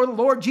stand before the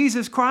Lord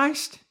Jesus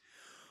Christ,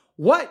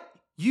 what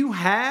you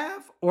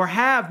have or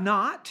have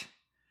not,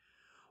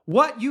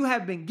 what you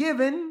have been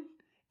given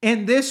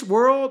in this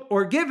world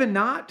or given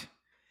not,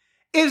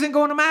 isn't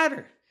going to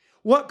matter.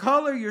 What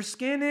color your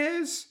skin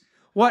is,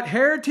 what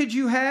heritage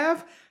you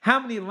have, how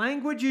many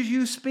languages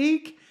you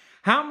speak,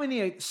 how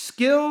many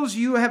skills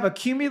you have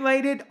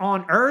accumulated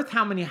on earth,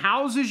 how many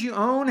houses you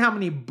own, how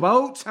many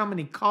boats, how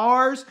many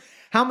cars,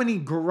 how many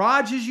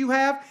garages you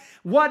have,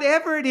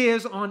 whatever it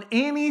is on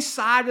any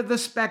side of the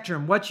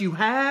spectrum, what you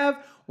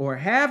have or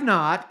have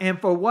not, and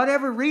for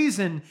whatever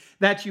reason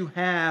that you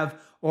have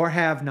or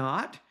have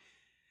not,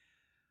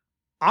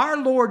 our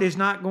Lord is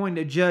not going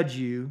to judge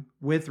you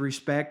with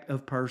respect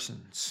of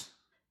persons.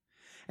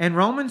 In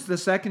Romans, the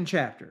 2nd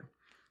chapter,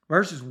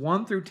 verses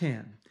 1 through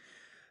 10,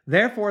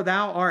 therefore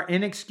thou art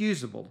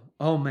inexcusable,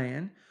 O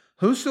man,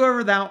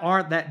 whosoever thou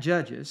art that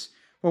judgest,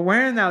 for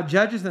wherein thou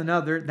judgest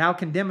another, thou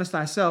condemnest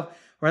thyself,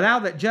 for thou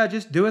that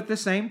judgest doeth the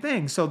same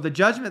thing. So the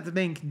judgment that's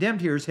being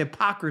condemned here is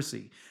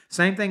hypocrisy.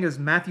 Same thing as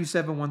Matthew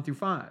 7, 1 through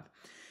 5.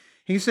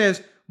 He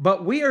says,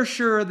 but we are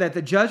sure that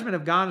the judgment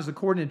of God is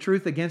according to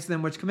truth against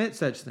them which commit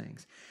such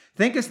things.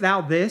 Thinkest thou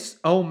this,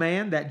 O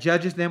man, that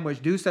judgest them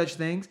which do such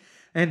things,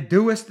 and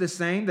doest the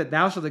same, that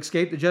thou shalt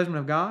escape the judgment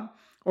of God?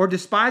 Or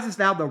despisest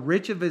thou the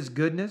rich of his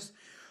goodness,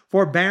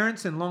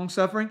 forbearance and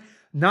longsuffering,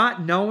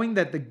 not knowing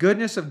that the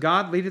goodness of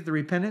God leadeth to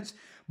repentance,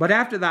 but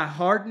after thy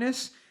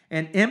hardness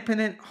and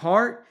impotent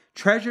heart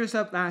treasures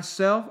up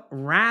thyself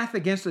wrath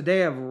against the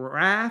day of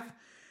wrath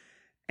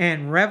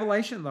and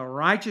revelation of the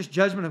righteous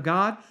judgment of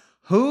God,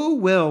 who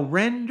will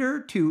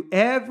render to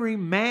every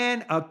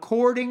man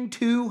according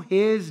to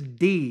his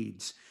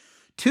deeds,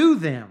 to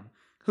them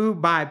who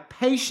by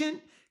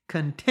patient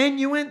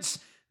continuance,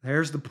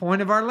 there's the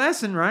point of our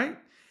lesson, right?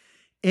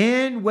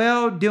 In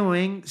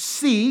well-doing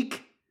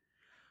seek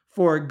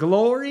for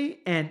glory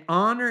and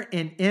honor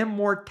and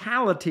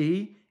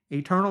immortality,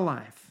 eternal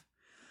life.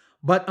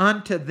 But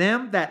unto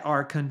them that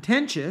are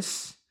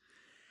contentious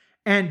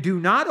and do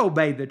not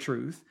obey the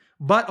truth,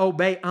 but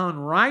obey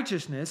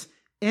unrighteousness,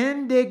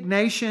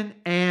 indignation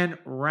and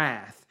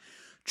wrath,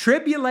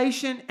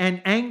 tribulation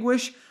and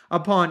anguish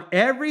upon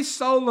every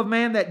soul of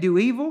man that do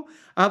evil,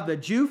 of the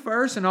Jew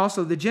first and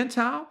also the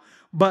Gentile,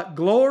 but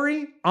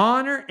glory,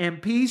 honor,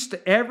 and peace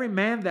to every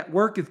man that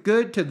worketh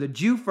good, to the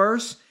Jew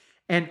first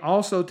and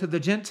also to the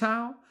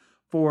Gentile.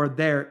 For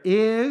there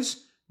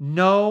is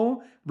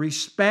no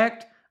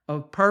respect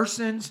of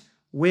persons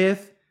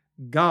with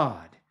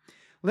God.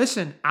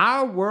 Listen,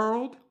 our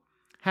world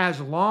has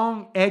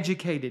long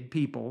educated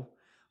people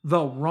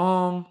the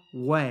wrong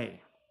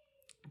way,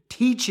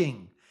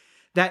 teaching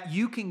that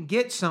you can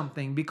get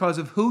something because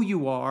of who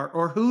you are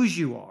or whose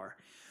you are,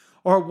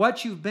 or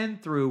what you've been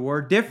through,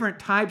 or different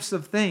types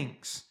of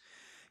things.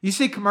 You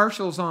see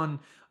commercials on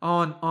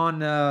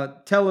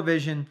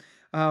television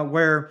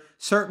where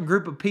certain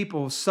group of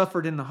people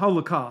suffered in the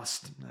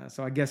Holocaust.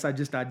 So I guess I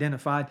just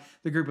identified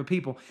the group of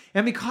people.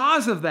 And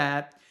because of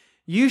that,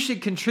 you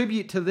should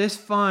contribute to this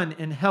fund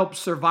and help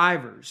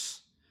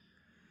survivors.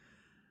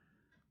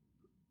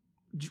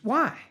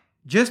 Why?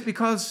 Just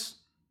because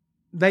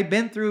they've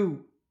been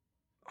through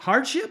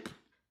hardship?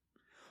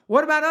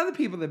 What about other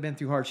people that have been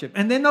through hardship?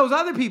 And then those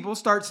other people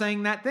start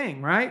saying that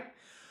thing, right?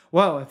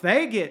 Well, if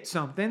they get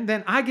something,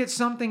 then I get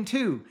something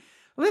too.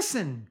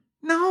 Listen,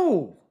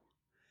 no.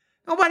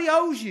 Nobody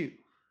owes you.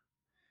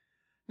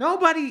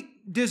 Nobody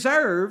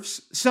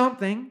deserves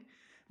something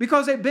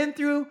because they've been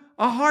through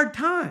a hard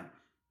time.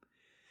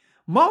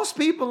 Most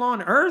people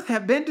on earth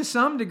have been to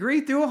some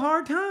degree through a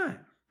hard time.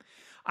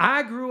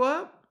 I grew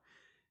up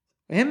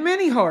in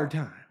many hard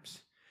times.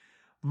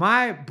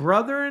 My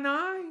brother and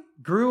I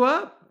grew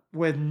up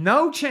with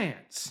no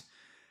chance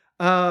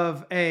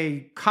of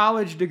a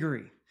college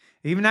degree.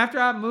 Even after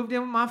I moved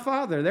in with my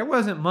father, there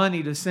wasn't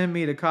money to send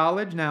me to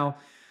college. Now,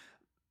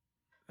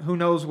 who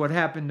knows what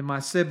happened to my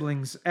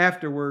siblings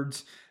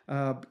afterwards,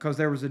 because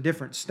there was a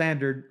different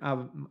standard. I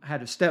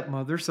had a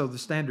stepmother, so the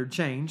standard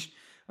changed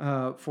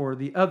for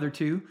the other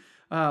two.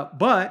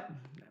 But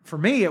for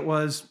me, it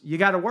was, you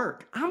got to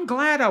work. I'm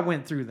glad I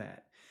went through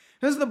that,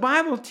 because the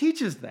Bible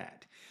teaches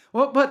that.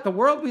 Well, but the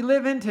world we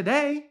live in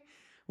today,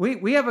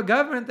 we have a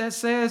government that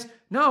says,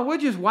 no, we'll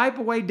just wipe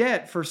away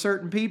debt for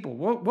certain people.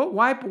 We'll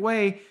wipe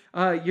away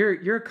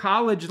your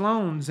college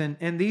loans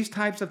and these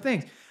types of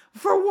things.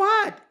 For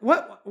what?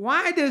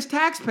 Why does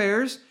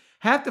taxpayers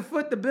have to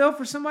foot the bill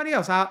for somebody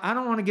else? I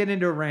don't want to get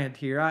into a rant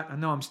here. I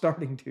know I'm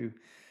starting to.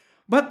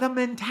 But the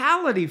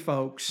mentality,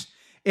 folks,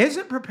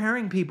 isn't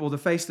preparing people to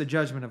face the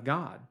judgment of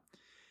God.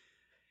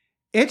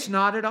 It's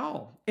not at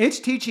all. It's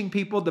teaching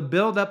people to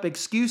build up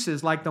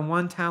excuses like the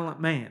one-talent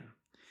man.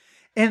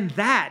 And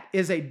that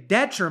is a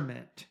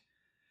detriment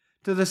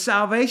to the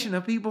salvation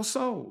of people's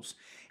souls.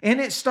 And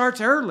it starts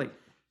early.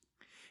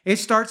 It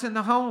starts in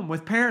the home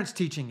with parents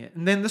teaching it,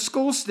 and then the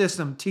school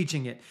system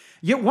teaching it.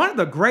 Yet one of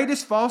the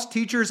greatest false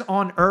teachers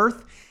on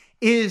earth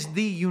is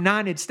the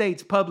United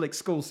States public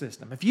school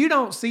system. If you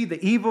don't see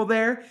the evil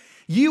there,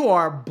 you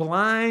are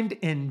blind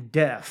and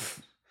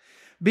deaf.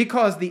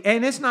 Because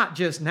and it's not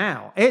just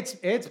now, it's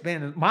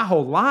been my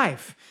whole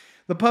life.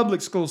 The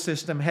public school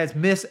system has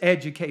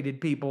miseducated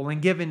people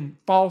and given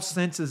false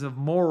senses of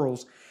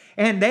morals,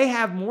 and they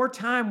have more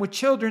time with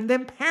children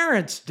than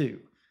parents do.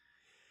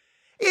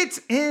 It's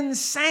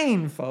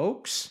insane,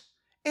 folks.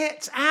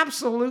 It's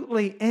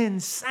absolutely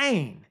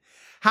insane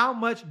how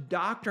much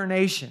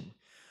indoctrination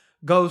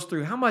goes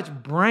through, how much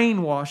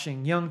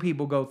brainwashing young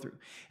people go through.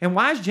 And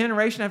why does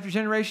generation after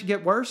generation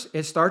get worse?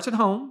 It starts at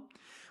home.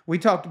 We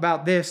talked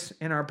about this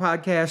in our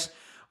podcast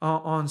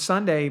on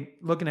Sunday,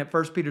 looking at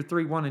 1 Peter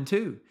 3, 1 and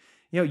 2.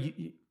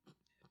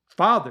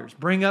 Fathers,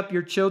 bring up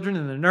your children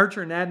in the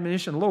nurture and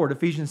admonition of the Lord,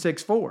 Ephesians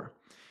 6, 4.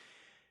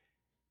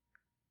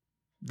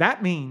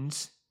 That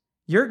means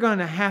you're going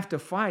to have to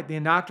fight the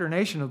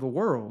indoctrination of the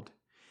world.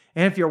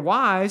 And if you're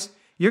wise,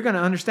 you're going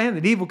to understand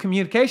that evil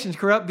communications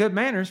corrupt good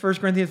manners, 1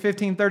 Corinthians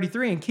 15,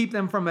 33, and keep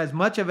them from as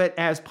much of it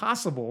as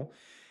possible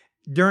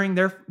during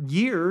their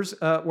years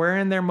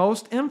wherein they're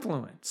most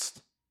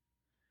influenced.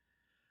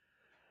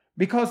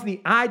 Because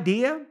the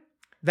idea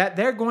that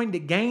they're going to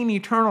gain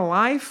eternal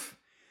life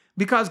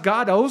because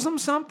God owes them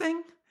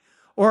something,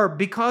 or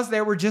because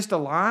they were just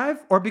alive,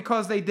 or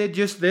because they did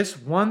just this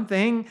one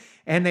thing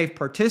and they've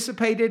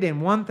participated in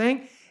one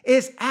thing,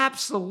 is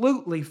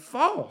absolutely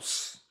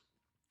false.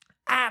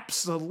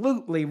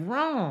 Absolutely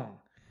wrong.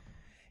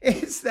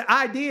 It's the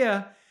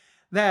idea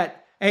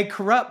that a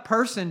corrupt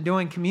person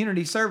doing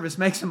community service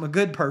makes him a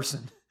good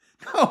person.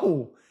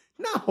 No.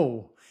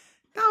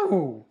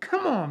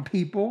 Come on,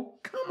 people.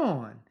 Come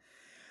on.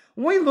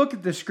 When we look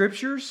at the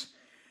scriptures,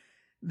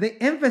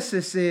 the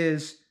emphasis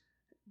is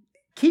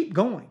keep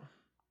going.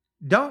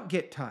 Don't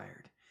get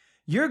tired.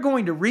 You're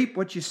going to reap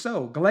what you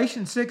sow.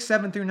 Galatians 6,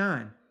 7 through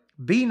 9.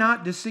 Be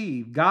not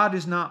deceived. God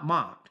is not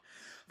mocked.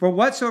 For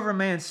whatsoever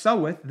man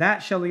soweth, that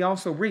shall he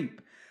also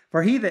reap.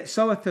 For he that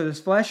soweth to his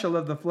flesh shall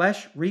of the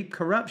flesh reap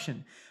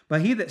corruption.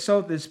 But he that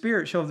soweth to the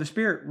Spirit shall of the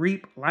Spirit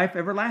reap life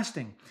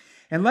everlasting.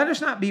 And let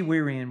us not be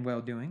weary in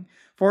well-doing,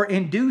 for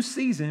in due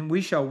season we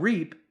shall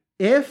reap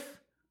if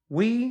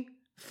we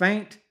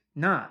faint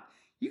not.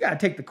 You got to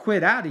take the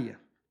quit out of you.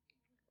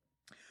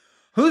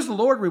 Who's the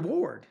Lord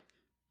reward?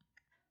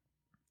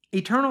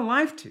 Eternal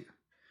life to.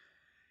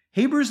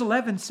 Hebrews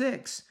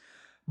 11:6.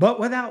 But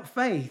without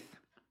faith,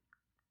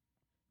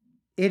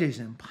 it is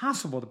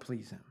impossible to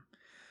please him.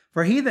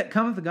 For he that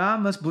cometh to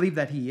God must believe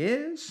that he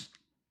is,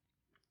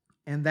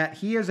 and that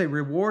he is a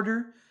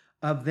rewarder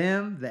of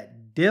them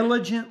that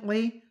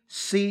diligently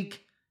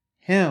seek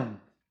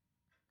him.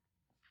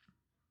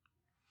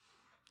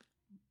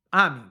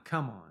 I mean,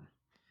 come on.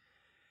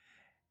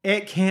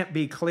 It can't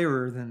be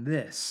clearer than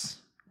this,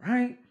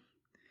 right?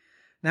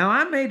 Now,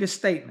 I made a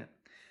statement.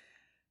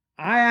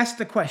 I asked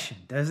the question,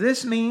 does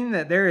this mean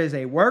that there is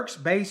a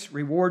works-based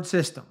reward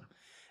system?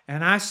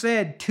 And I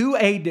said, to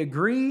a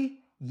degree,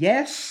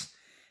 yes.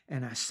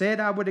 And I said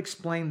I would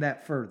explain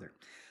that further.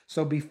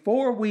 So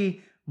before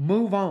we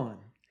move on,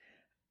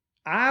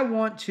 I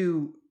want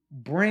to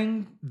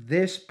bring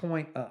this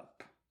point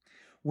up.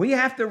 We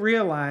have to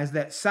realize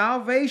that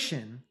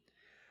salvation,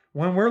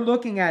 when we're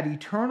looking at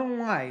eternal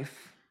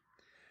life,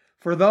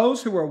 for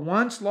those who were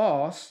once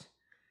lost,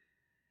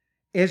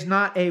 is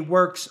not a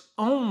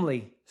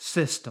works-only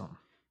system.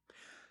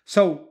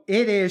 So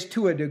it is,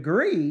 to a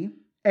degree,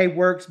 a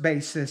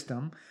works-based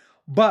system,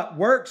 but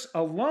works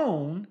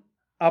alone,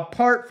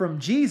 apart from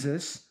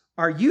Jesus,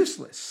 are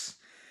useless.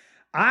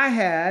 I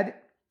had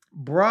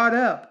brought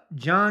up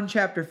John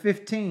chapter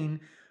 15,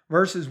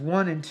 verses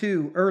 1 and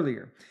 2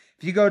 earlier.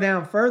 If you go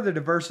down further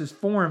to verses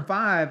 4 and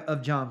 5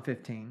 of John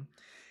 15,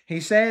 he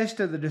says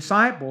to the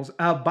disciples,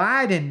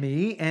 abide in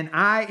me and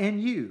I in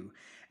you,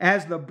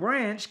 as the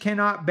branch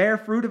cannot bear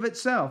fruit of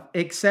itself,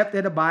 except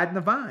it abide in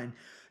the vine.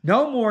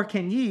 No more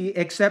can ye,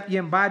 except ye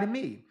abide in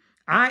me.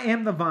 I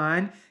am the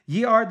vine,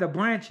 ye are the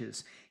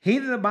branches. He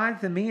that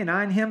abideth in me, and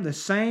I in him, the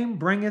same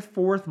bringeth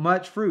forth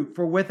much fruit.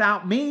 For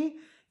without me,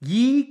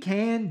 ye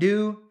can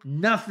do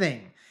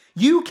nothing.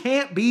 You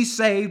can't be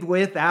saved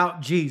without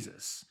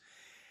Jesus.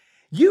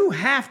 You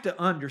have to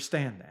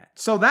understand that.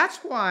 So that's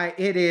why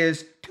it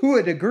is, to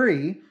a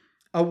degree,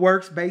 a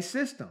works-based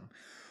system.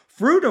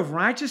 Fruit of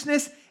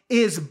righteousness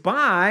is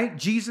by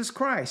Jesus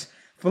Christ.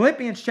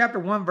 Philippians chapter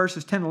 1,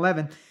 verses 10 and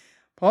 11,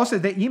 Paul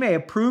said that ye may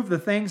approve the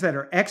things that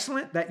are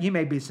excellent, that ye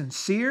may be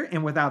sincere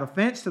and without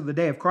offense to the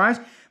day of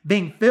Christ,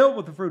 being filled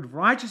with the fruit of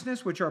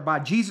righteousness, which are by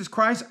Jesus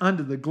Christ,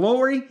 unto the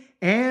glory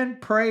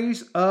and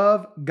praise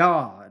of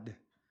God.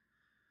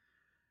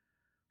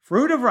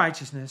 Fruit of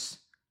righteousness,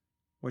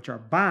 which are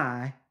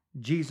by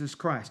Jesus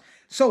Christ.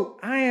 So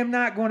I am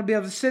not going to be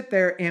able to sit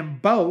there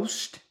and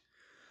boast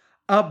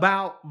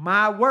about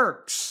my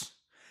works.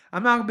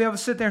 I'm not going to be able to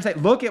sit there and say,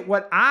 look at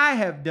what I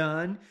have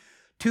done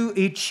to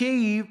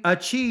achieve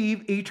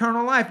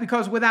eternal life,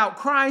 because without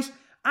Christ,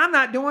 I'm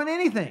not doing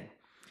anything.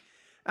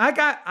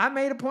 I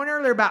made a point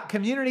earlier about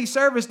community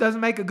service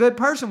doesn't make a good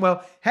person.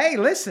 Well, hey,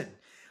 listen,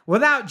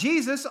 without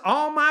Jesus,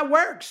 all my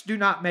works do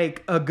not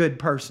make a good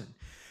person.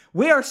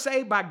 We are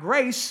saved by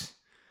grace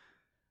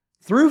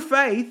through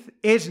faith.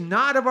 It's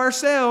not of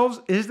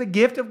ourselves, it is the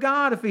gift of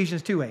God,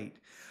 Ephesians 2:8.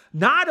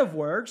 Not of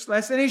works,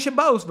 lest any should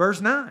boast, verse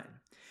 9.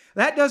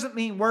 That doesn't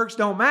mean works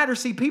don't matter.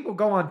 See, people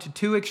go on to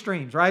two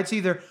extremes, right? It's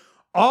either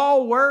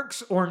all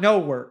works or no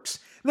works.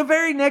 The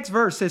very next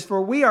verse says,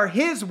 for we are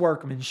his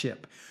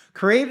workmanship,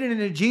 created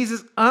in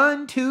Jesus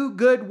unto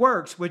good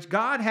works, which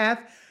God hath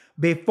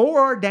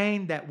before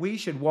ordained that we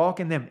should walk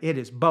in them. It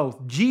is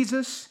both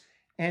Jesus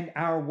and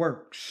our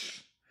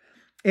works.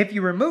 If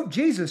you remove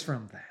Jesus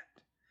from that,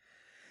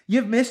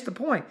 you've missed the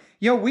point.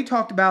 We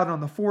talked about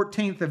on the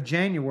 14th of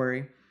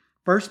January,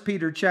 1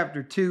 Peter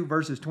chapter 2,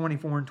 verses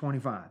 24 and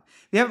 25.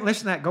 If you haven't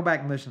listened to that, go back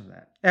and listen to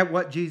that, at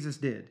what Jesus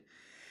did.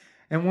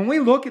 And when we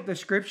look at the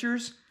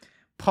scriptures,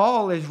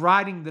 Paul is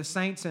writing the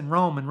saints in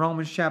Rome in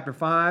Romans chapter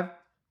 5.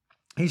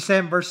 He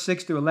said in verse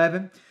 6 to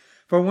 11,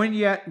 For when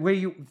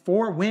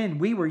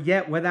we were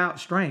yet without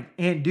strength,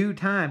 in due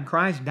time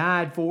Christ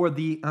died for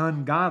the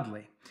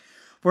ungodly.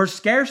 For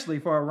scarcely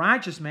for a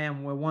righteous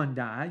man will one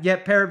die,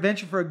 yet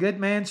peradventure for a good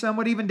man some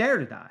would even dare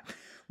to die.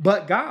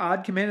 But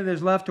God commended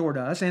his love toward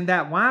us, in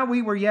that while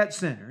we were yet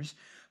sinners,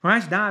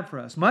 Christ died for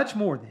us. Much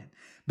more then,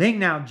 being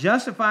now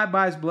justified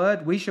by his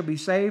blood, we shall be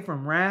saved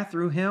from wrath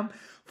through him.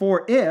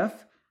 For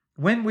if,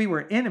 when we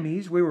were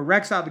enemies, we were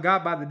reconciled to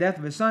God by the death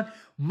of his Son,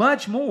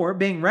 much more,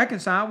 being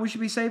reconciled, we should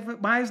be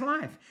saved by his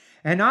life.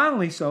 And not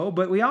only so,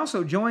 but we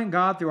also join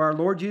God through our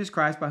Lord Jesus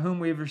Christ, by whom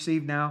we have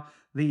received now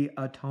the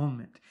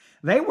atonement.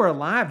 They were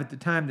alive at the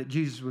time that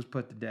Jesus was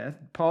put to death,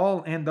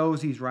 Paul and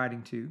those he's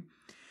writing to.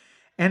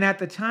 And at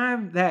the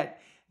time that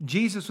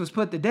Jesus was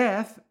put to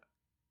death,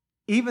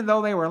 even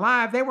though they were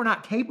alive, they were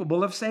not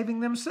capable of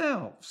saving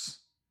themselves.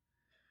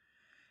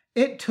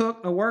 It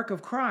took the work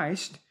of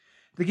Christ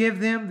to give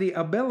them the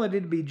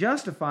ability to be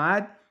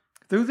justified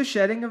through the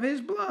shedding of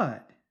his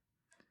blood.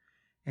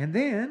 And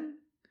then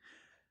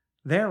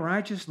their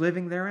righteous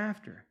living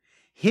thereafter.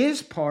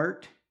 His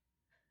part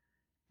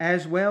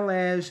as well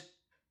as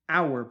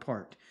our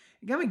part.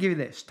 Let me give you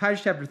this.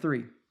 Titus chapter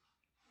 3,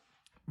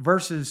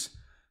 verses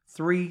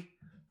 3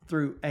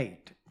 through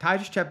 8.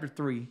 Titus chapter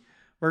 3,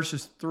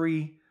 verses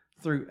 3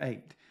 through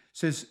 8.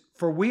 Says,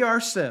 for we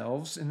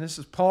ourselves, and this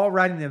is Paul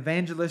writing the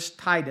evangelist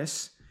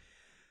Titus,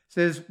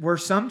 says, we're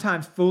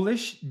sometimes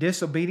foolish,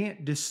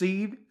 disobedient,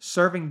 deceived,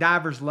 serving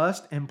divers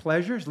lusts and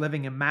pleasures,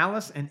 living in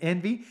malice and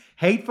envy,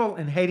 hateful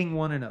and hating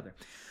one another.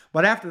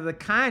 But after the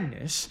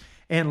kindness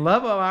and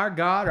love of our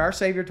God, our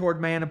Savior toward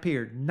man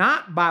appeared,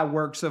 not by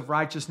works of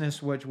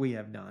righteousness which we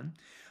have done,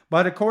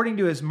 but according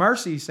to his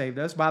mercy he saved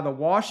us by the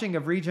washing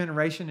of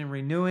regeneration and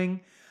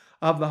renewing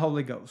of the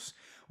Holy Ghost,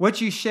 which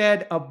he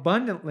shed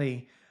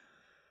abundantly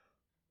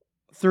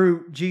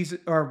through Jesus,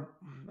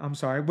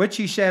 which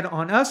he shed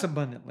on us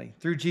abundantly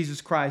through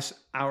Jesus Christ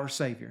our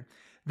Savior,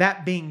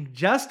 that being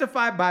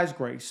justified by his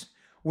grace,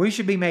 we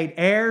should be made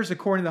heirs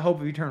according to the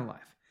hope of eternal life.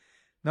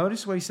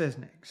 Notice what he says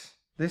next.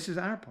 This is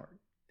our part.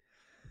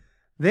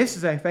 This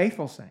is a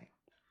faithful saying.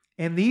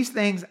 And these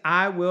things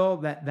I will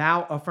that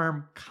thou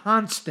affirm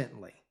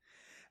constantly,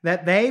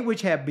 that they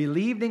which have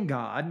believed in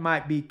God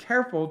might be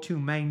careful to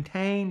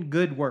maintain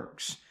good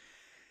works.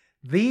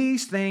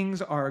 These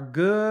things are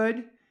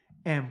good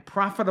and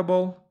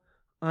profitable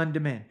unto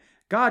men.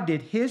 God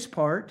did his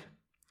part.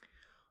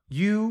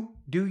 You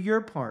do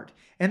your part.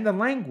 And the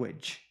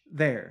language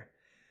there,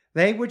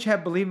 they which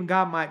have believed in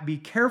God might be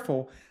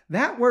careful.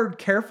 That word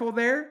careful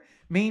there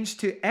means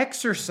to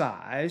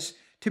exercise,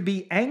 to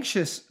be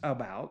anxious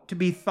about, to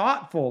be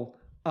thoughtful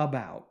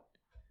about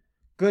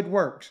good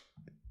works.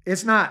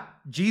 It's not,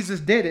 Jesus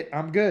did it,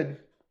 I'm good.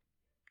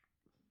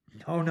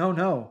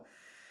 No.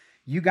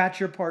 You got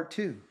your part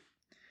too.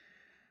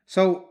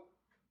 So,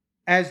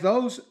 as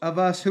those of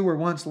us who were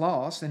once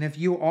lost, and if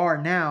you are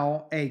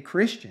now a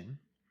Christian,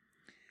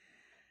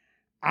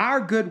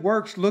 our good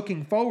works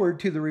looking forward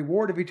to the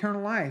reward of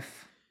eternal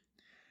life.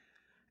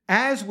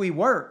 As we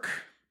work,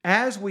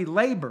 as we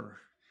labor,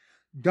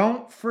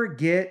 don't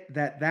forget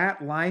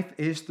that life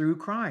is through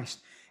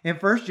Christ. In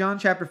 1 John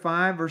chapter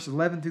 5, verses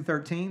 11 through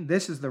 13,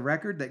 this is the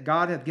record that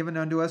God hath given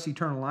unto us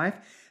eternal life.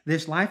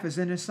 This life is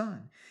in his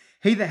Son.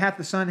 He that hath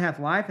the Son hath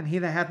life, and he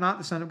that hath not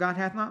the Son of God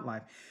hath not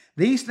life.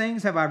 These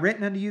things have I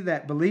written unto you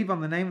that believe on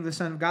the name of the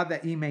Son of God,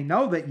 that ye may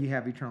know that ye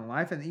have eternal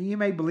life, and that ye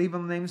may believe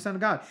on the name of the Son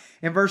of God.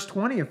 In verse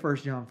 20 of 1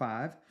 John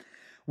 5,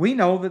 we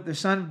know that the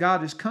Son of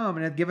God is come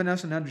and hath given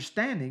us an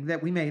understanding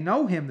that we may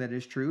know him that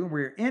is true, and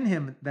we are in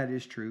him that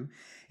is true,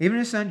 even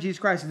his Son Jesus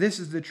Christ. This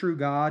is the true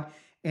God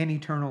and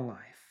eternal life.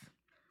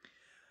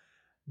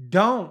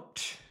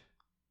 Don't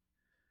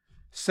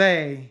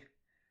say,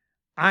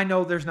 I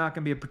know there's not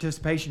going to be a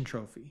participation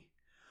trophy,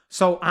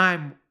 so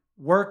I'm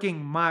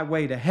working my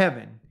way to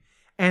heaven,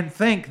 and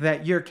think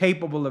that you're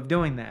capable of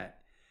doing that.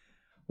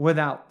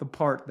 without the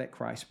part that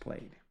Christ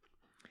played.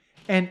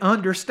 And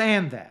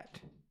understand that.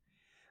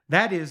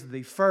 That is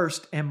the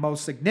first and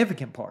most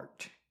significant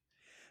part.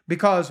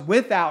 Because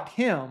without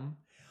him,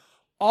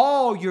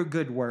 all your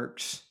good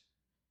works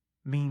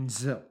mean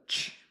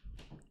zilch.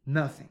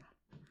 Nothing.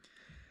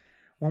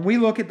 When we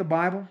look at the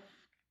Bible,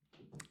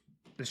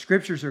 the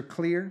scriptures are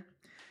clear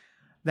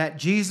that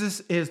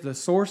Jesus is the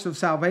source of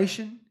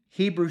salvation.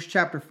 Hebrews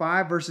chapter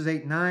 5, verses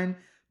 8 and 9.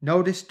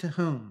 Notice to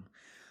whom,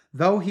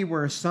 though he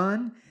were a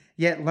son,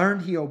 yet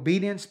learned he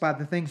obedience by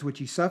the things which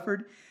he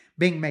suffered.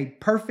 Being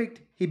made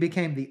perfect, he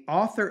became the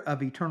author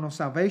of eternal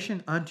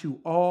salvation unto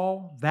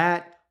all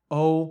that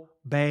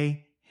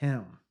obey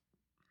him.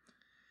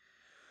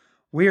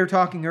 We are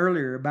talking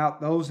earlier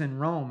about those in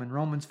Rome in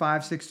Romans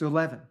 5, 6 to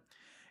 11.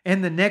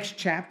 In the next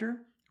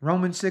chapter,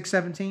 Romans 6,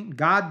 17,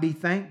 God be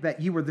thanked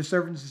that you were the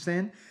servants of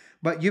sin,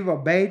 but you've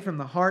obeyed from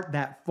the heart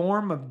that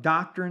form of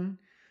doctrine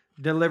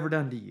delivered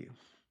unto you.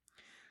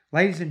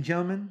 Ladies and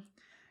gentlemen,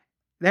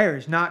 there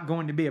is not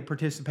going to be a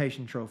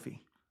participation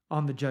trophy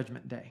on the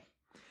judgment day.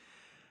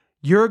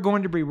 You're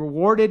going to be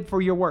rewarded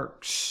for your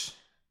works,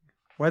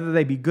 whether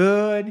they be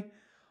good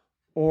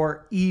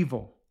or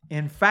evil.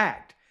 In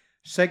fact,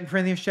 2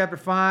 Corinthians chapter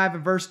 5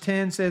 and verse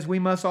 10 says we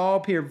must all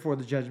appear before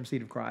the judgment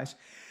seat of Christ,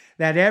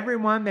 that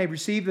everyone may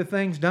receive the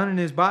things done in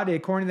his body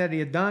according that he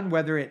had done,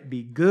 whether it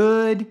be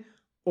good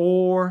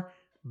or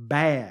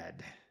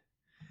bad.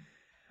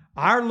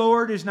 Our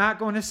Lord is not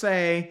going to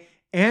say,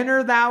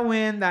 enter thou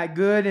in, thy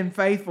good and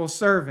faithful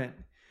servant,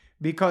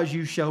 because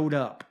you showed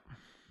up.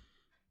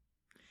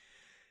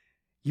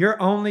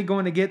 You're only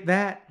going to get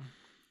that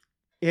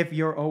if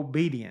you're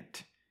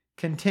obedient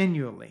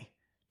continually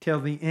till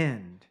the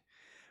end.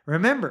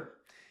 Remember,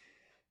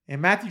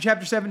 in Matthew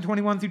chapter 7,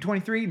 21 through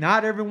 23,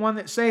 not everyone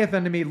that saith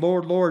unto me,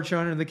 Lord, Lord, shall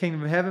enter the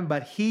kingdom of heaven,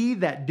 but he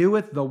that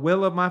doeth the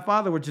will of my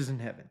Father which is in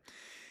heaven.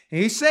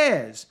 And he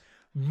says,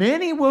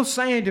 many will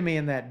say unto me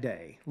in that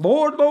day,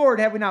 Lord, Lord,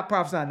 have we not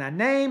prophesied in thy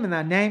name, and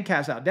thy name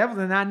cast out devils,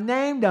 and thy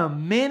name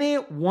done many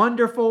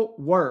wonderful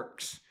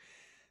works?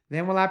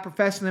 Then will I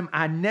profess to them,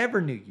 I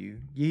never knew you,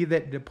 ye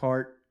that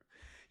depart.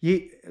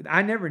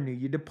 I never knew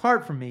you.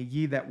 Depart from me,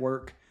 ye that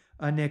work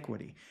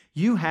iniquity.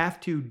 You have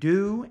to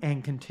do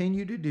and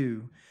continue to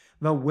do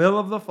the will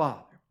of the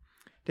Father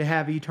to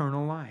have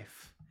eternal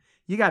life.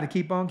 You got to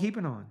keep on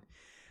keeping on.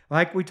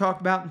 Like we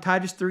talked about in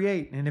Titus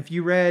 3:8. And if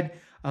you read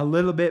a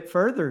little bit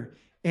further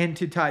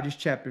into Titus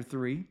chapter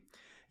 3,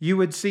 you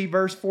would see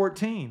verse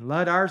 14.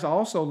 Let ours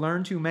also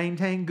learn to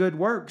maintain good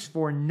works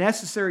for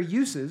necessary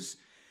uses,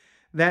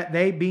 that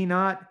they be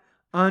not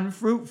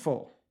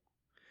unfruitful.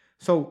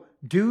 So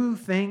do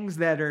things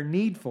that are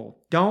needful.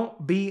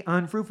 Don't be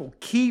unfruitful.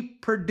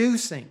 Keep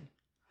producing.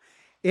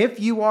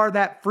 If you are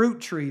that fruit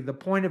tree, the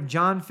point of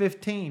John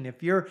 15,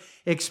 if you're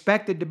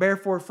expected to bear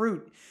forth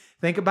fruit,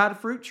 think about a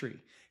fruit tree.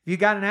 If you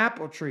got an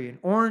apple tree, an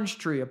orange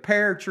tree, a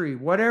pear tree,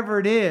 whatever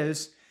it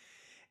is,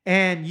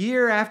 and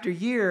year after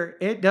year,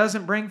 it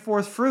doesn't bring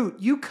forth fruit,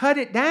 you cut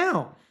it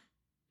down.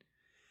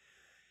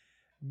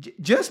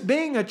 Just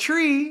being a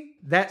tree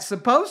that's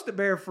supposed to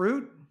bear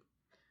fruit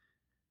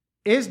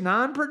is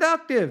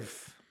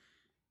non-productive.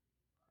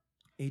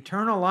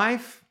 Eternal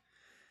life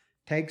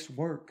takes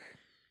work.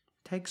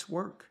 Takes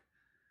work.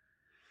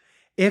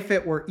 If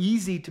it were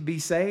easy to be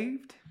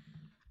saved,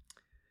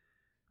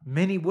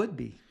 many would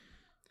be.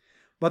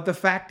 But the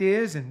fact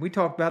is, and we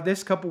talked about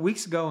this a couple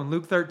weeks ago in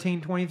Luke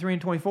 13, 23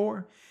 and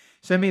 24,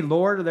 said me,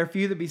 Lord, are there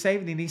few that be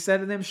saved? And he said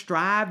to them,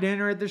 strive to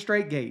enter at the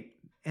straight gate.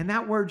 And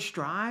that word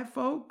strive,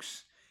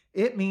 folks,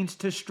 it means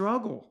to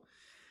struggle,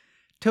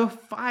 to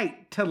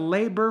fight, to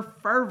labor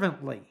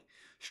fervently.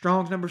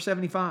 Strong's number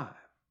 75.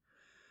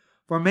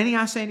 For many,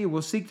 I say to you,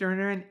 will seek to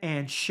enter in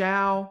and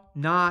shall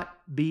not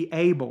be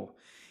able.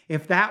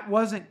 If that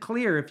wasn't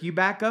clear, if you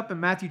back up in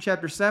Matthew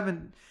chapter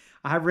 7,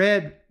 I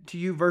read to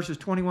you verses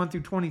 21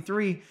 through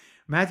 23.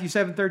 Matthew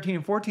 7, 13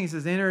 and 14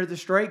 says, enter at the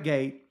straight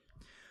gate.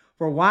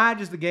 For wide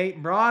is the gate,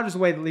 and broad is the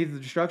way that leads to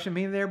destruction,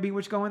 meaning there be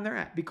which go in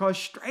thereat. Because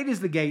straight is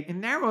the gate,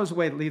 and narrow is the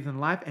way that leads in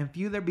life, and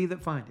few there be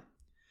that find it.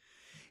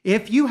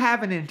 If you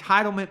have an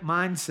entitlement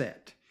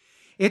mindset,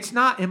 it's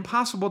not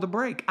impossible to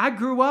break. I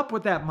grew up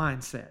with that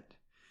mindset.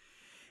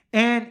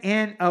 And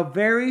in a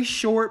very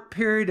short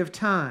period of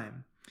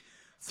time,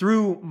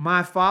 through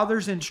my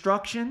Father's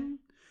instruction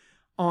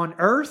on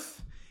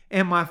earth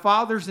and my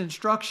Father's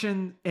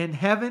instruction in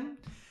heaven,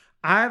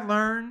 I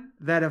learned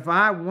that if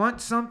I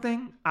want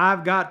something,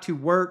 I've got to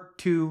work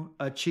to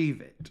achieve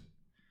it.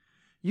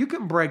 You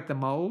can break the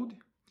mold.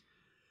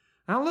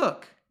 Now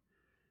look,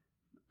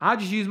 I'll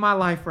just use my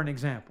life for an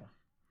example.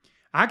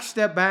 I could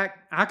step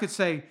back. I could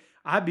say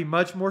I'd be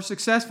much more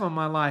successful in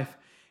my life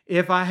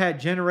if I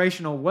had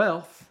generational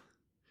wealth,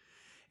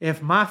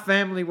 if my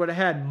family would have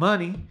had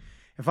money,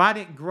 if I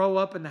didn't grow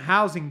up in the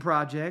housing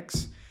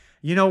projects.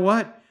 You know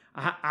what?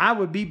 I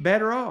would be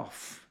better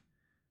off.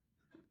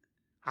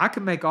 I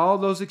could make all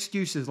those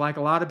excuses like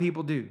a lot of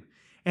people do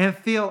and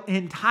feel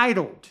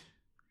entitled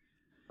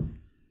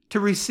to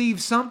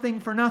receive something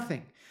for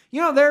nothing.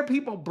 You know, there are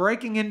people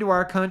breaking into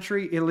our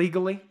country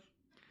illegally.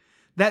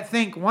 that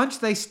think once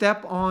they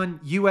step on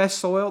U.S.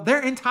 soil,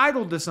 they're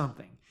entitled to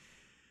something.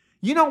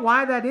 You know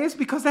why that is?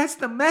 Because that's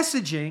the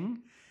messaging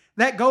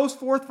that goes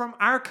forth from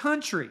our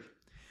country.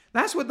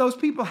 That's what those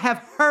people have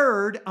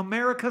heard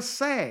America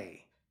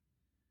say.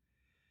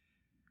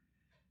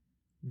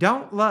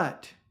 Don't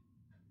let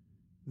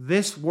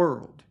this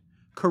world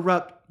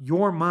corrupt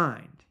your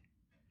mind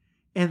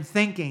in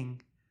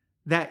thinking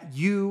that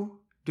you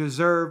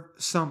deserve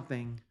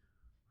something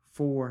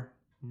for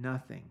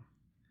nothing.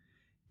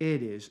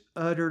 It is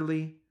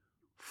utterly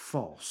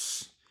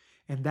false.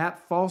 And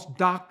that false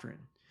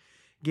doctrine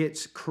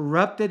gets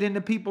corrupted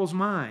into people's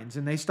minds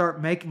and they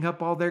start making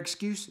up all their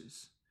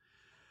excuses.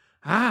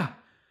 I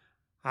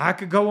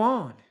could go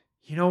on.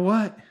 You know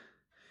what?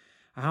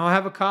 I don't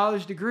have a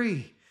college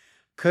degree.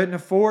 Couldn't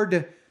afford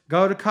to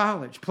go to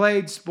college.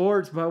 Played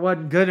sports, but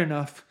wasn't good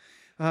enough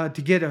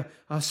to get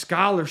a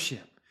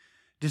scholarship.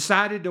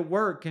 Decided to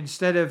work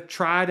instead of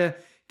try to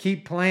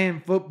keep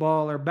playing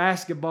football or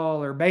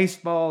basketball or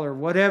baseball or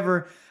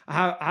whatever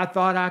I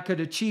thought I could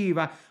achieve.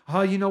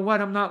 You know what?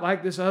 I'm not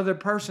like this other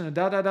person.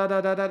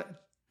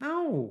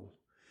 No.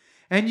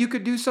 And you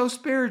could do so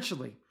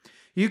spiritually.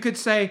 You could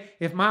say,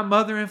 if my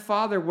mother and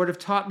father would have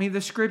taught me the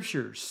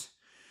scriptures,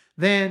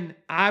 then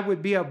I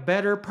would be a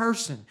better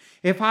person.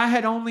 If I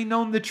had only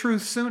known the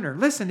truth sooner.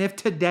 Listen, if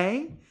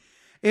today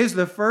is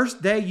the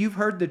first day you've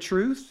heard the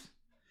truth,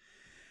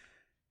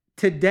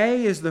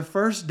 today is the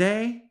first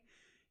day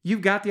you've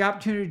got the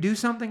opportunity to do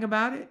something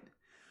about it.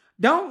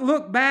 Don't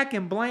look back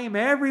and blame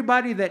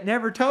everybody that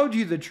never told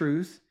you the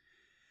truth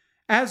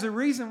as a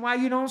reason why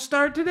you don't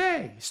start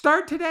today.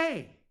 Start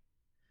today.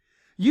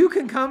 You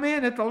can come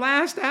in at the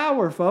last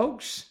hour,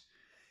 folks.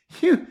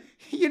 You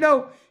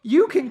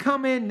can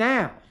come in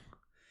now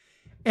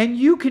and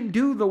you can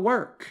do the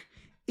work.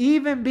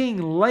 Even being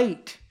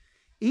late.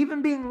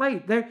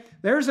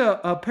 There's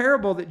a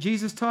parable that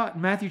Jesus taught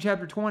in Matthew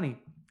chapter 20.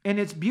 And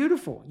it's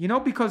beautiful,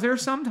 because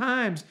there's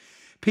sometimes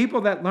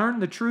people that learn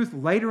the truth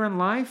later in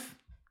life.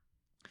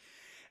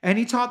 And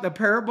he taught the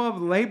parable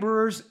of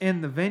laborers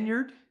in the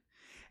vineyard.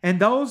 And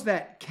those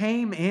that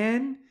came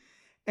in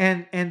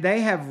and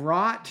they have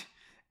wrought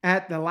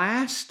at the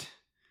last,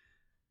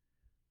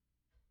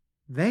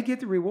 they get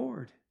the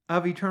reward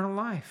of eternal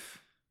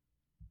life.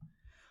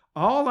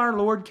 All our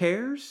Lord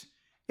cares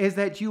is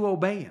that you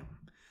obey Him,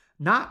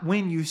 not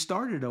when you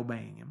started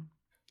obeying Him.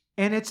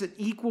 And it's an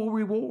equal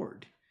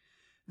reward.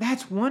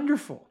 That's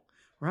wonderful,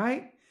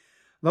 right?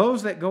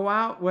 Those that go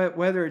out,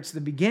 whether it's the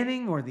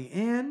beginning or the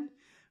end,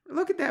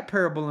 look at that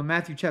parable in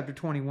Matthew chapter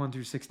 21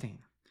 through 16.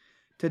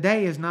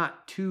 Today is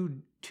not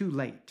too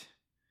late.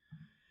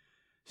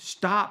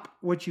 Stop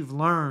what you've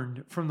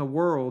learned from the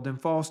world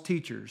and false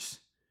teachers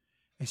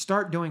and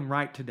start doing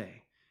right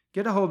today.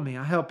 Get a hold of me.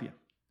 I'll help you.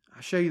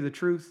 I'll show you the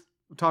truth.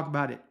 We'll talk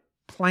about it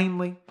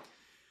plainly.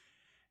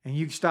 And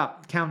you can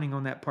stop counting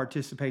on that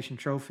participation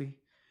trophy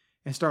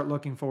and start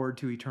looking forward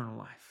to eternal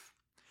life.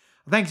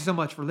 Well, thank you so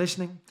much for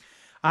listening.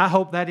 I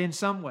hope that in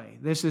some way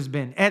this has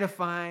been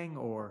edifying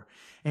or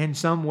in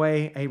some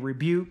way a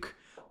rebuke.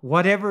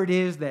 Whatever it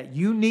is that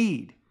you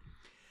need,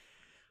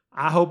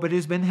 I hope it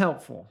has been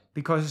helpful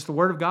because it's the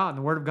Word of God, and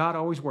the Word of God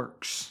always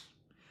works.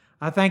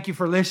 I thank you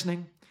for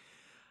listening.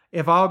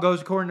 If all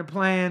goes according to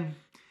plan,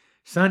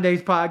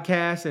 Sunday's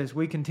podcast, as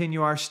we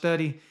continue our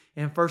study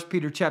in 1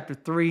 Peter chapter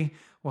 3,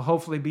 will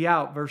hopefully be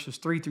out verses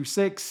 3 through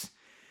 6.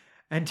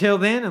 Until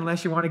then,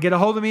 unless you want to get a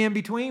hold of me in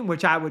between,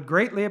 which I would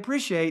greatly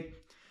appreciate,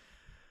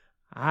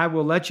 I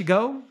will let you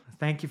go.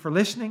 Thank you for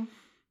listening.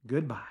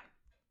 Goodbye.